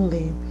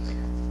holy,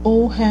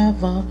 oh,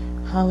 have a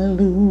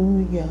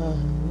hallelujah,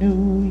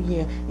 new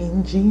year,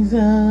 in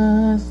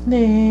Jesus'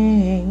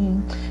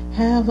 name.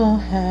 Have a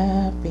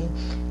happy,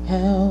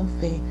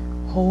 healthy,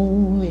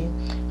 holy,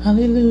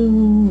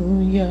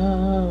 hallelujah,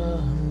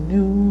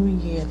 new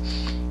year,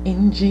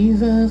 in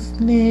Jesus'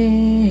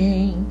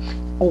 name.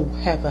 Oh,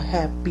 have a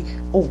happy,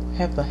 oh,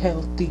 have a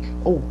healthy,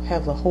 oh,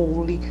 have a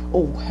holy,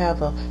 oh,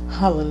 have a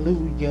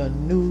hallelujah,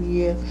 new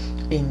year,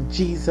 in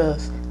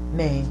Jesus'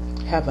 name.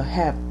 Have a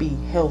happy,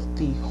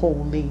 healthy,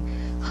 holy,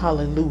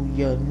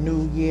 hallelujah,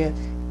 new year,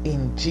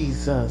 in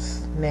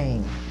Jesus'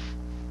 name.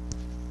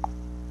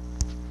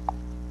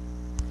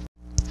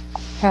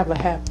 Have a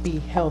happy,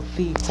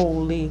 healthy,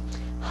 holy,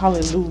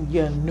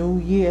 hallelujah, new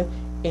year,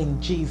 in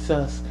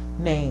Jesus'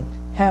 name.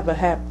 Have a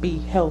happy,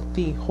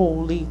 healthy,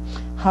 holy,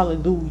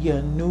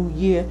 hallelujah, new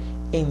year,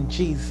 in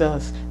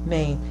Jesus'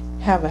 name.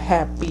 Have a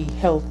happy,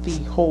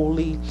 healthy,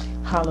 holy,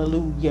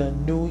 hallelujah,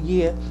 new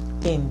year,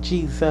 in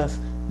Jesus'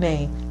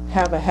 name.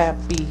 Have a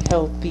happy,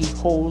 healthy,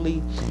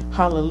 holy,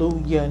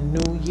 hallelujah,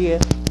 new year,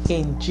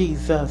 in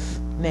Jesus'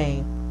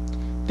 name.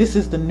 This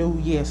is the New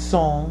Year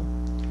song.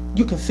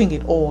 You can sing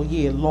it all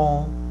year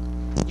long.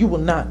 You will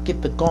not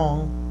get the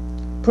gong.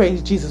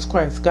 Praise Jesus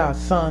Christ, God's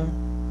Son.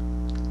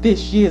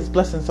 This year's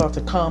blessings are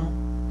to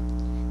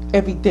come.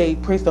 Every day,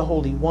 praise the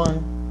Holy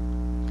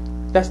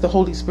One. That's the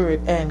Holy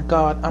Spirit and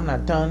God. I'm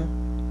not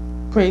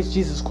done. Praise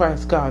Jesus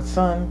Christ, God's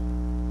Son.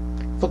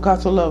 For God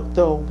so loved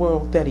the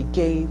world that He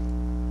gave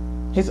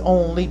His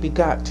only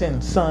begotten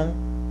Son,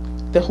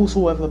 that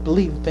whosoever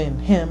believeth in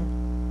Him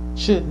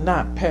should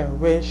not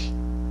perish,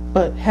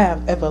 but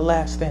have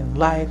everlasting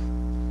life.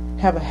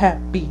 Have a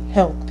happy,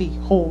 healthy,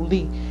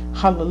 holy,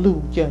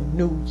 hallelujah,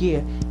 New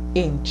Year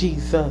in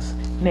Jesus'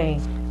 name.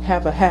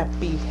 Have a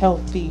happy,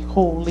 healthy,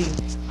 holy,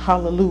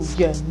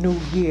 hallelujah, New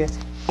Year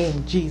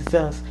in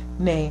Jesus'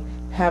 name.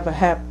 Have a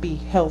happy,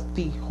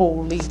 healthy,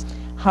 holy,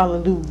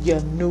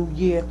 hallelujah, New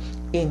Year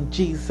in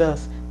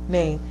Jesus'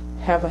 name.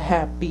 Have a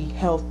happy,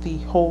 healthy,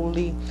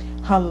 holy,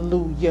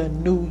 hallelujah,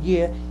 New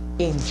Year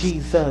in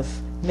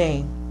Jesus'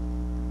 name.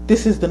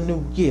 This is the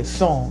New Year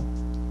song.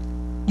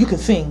 You can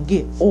sing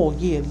it all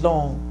year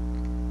long.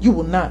 You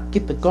will not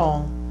get the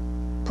gong.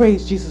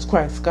 Praise Jesus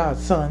Christ,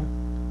 God's Son.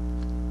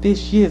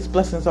 This year's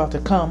blessings are to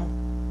come.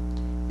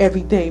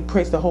 Every day,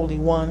 praise the Holy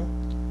One.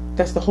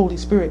 That's the Holy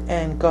Spirit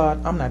and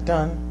God. I'm not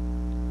done.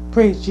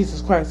 Praise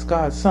Jesus Christ,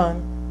 God's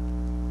Son.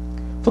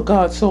 For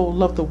God so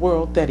loved the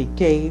world that He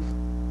gave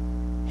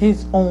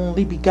His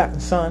only begotten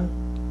Son,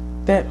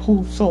 that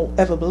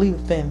whosoever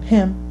believeth in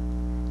Him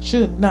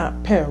should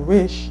not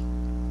perish,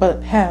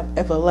 but have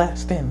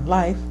everlasting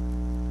life.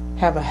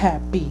 Have a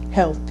happy,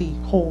 healthy,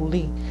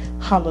 holy,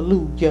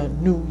 hallelujah,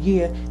 New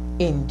Year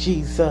in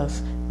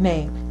Jesus'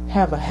 name.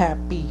 Have a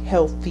happy,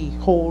 healthy,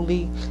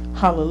 holy,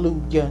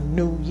 hallelujah,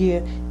 New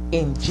Year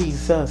in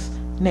Jesus'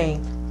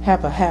 name.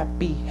 Have a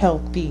happy,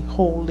 healthy,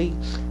 holy,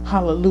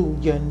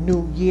 hallelujah,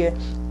 New Year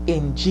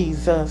in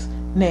Jesus'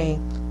 name.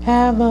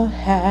 Have a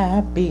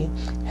happy,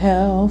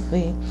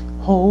 healthy,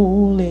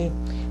 holy,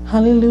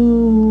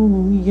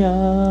 hallelujah,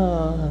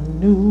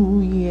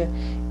 New Year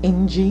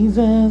in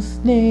Jesus'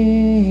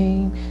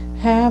 name.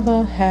 Have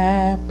a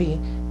happy,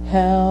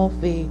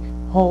 healthy,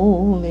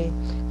 holy,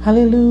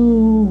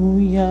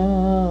 hallelujah,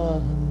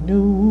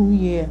 New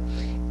Year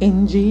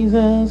in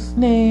Jesus'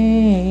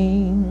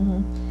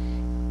 name.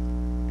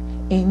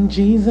 In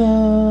Jesus,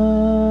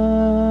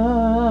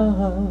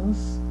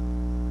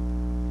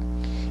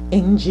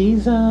 in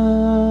Jesus,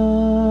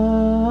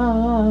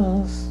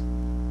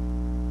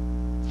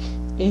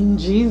 in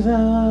Jesus'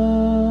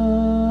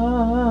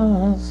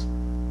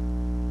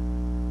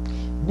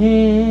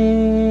 name.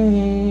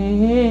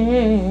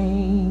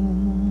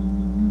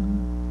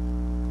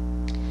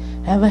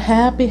 Have a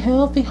happy,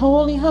 healthy,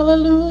 holy,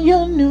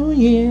 hallelujah, New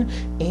Year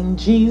in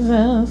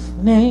Jesus'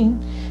 name.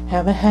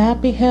 Have a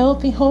happy,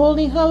 healthy,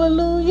 holy,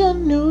 hallelujah,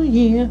 New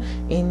Year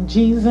in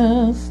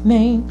Jesus'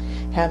 name.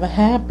 Have a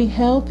happy,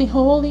 healthy,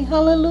 holy,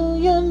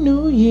 hallelujah,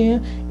 New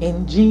Year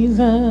in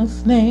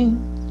Jesus' name.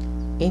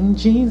 In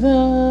Jesus'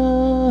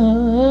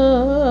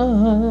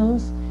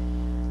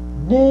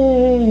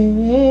 name.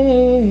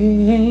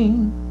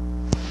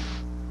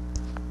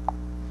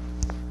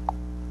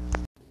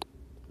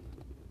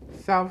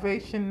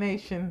 Salvation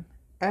Nation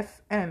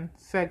SN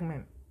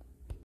segment.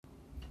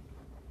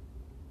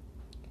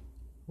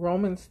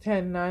 Romans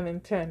 10:9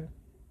 and 10.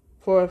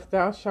 For if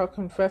thou shalt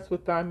confess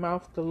with thy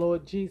mouth the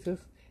Lord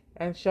Jesus,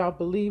 and shalt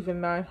believe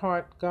in thine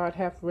heart God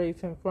hath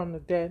raised him from the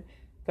dead,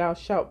 thou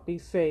shalt be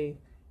saved.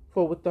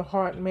 For with the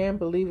heart man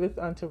believeth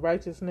unto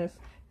righteousness,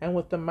 and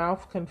with the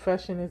mouth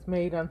confession is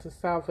made unto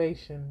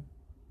salvation.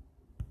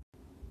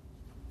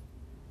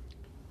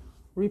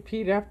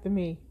 Repeat after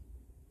me.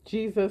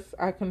 Jesus,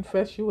 I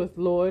confess you as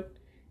Lord,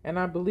 and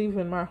I believe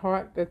in my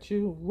heart that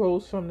you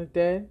rose from the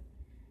dead.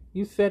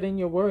 You said in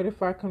your word,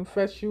 if I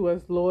confess you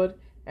as Lord,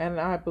 and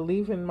I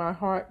believe in my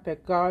heart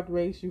that God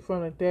raised you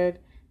from the dead,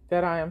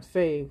 that I am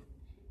saved.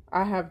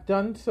 I have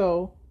done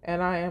so,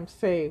 and I am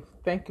saved.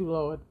 Thank you,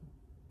 Lord.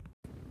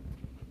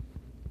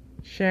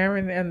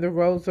 Sharon and the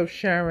Rose of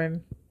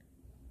Sharon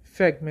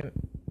segment.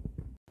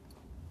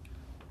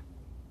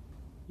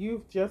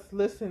 You've just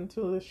listened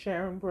to the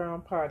Sharon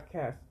Brown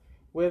podcast,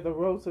 where the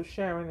Rose of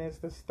Sharon is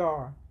the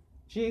star.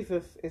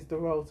 Jesus is the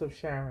Rose of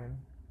Sharon.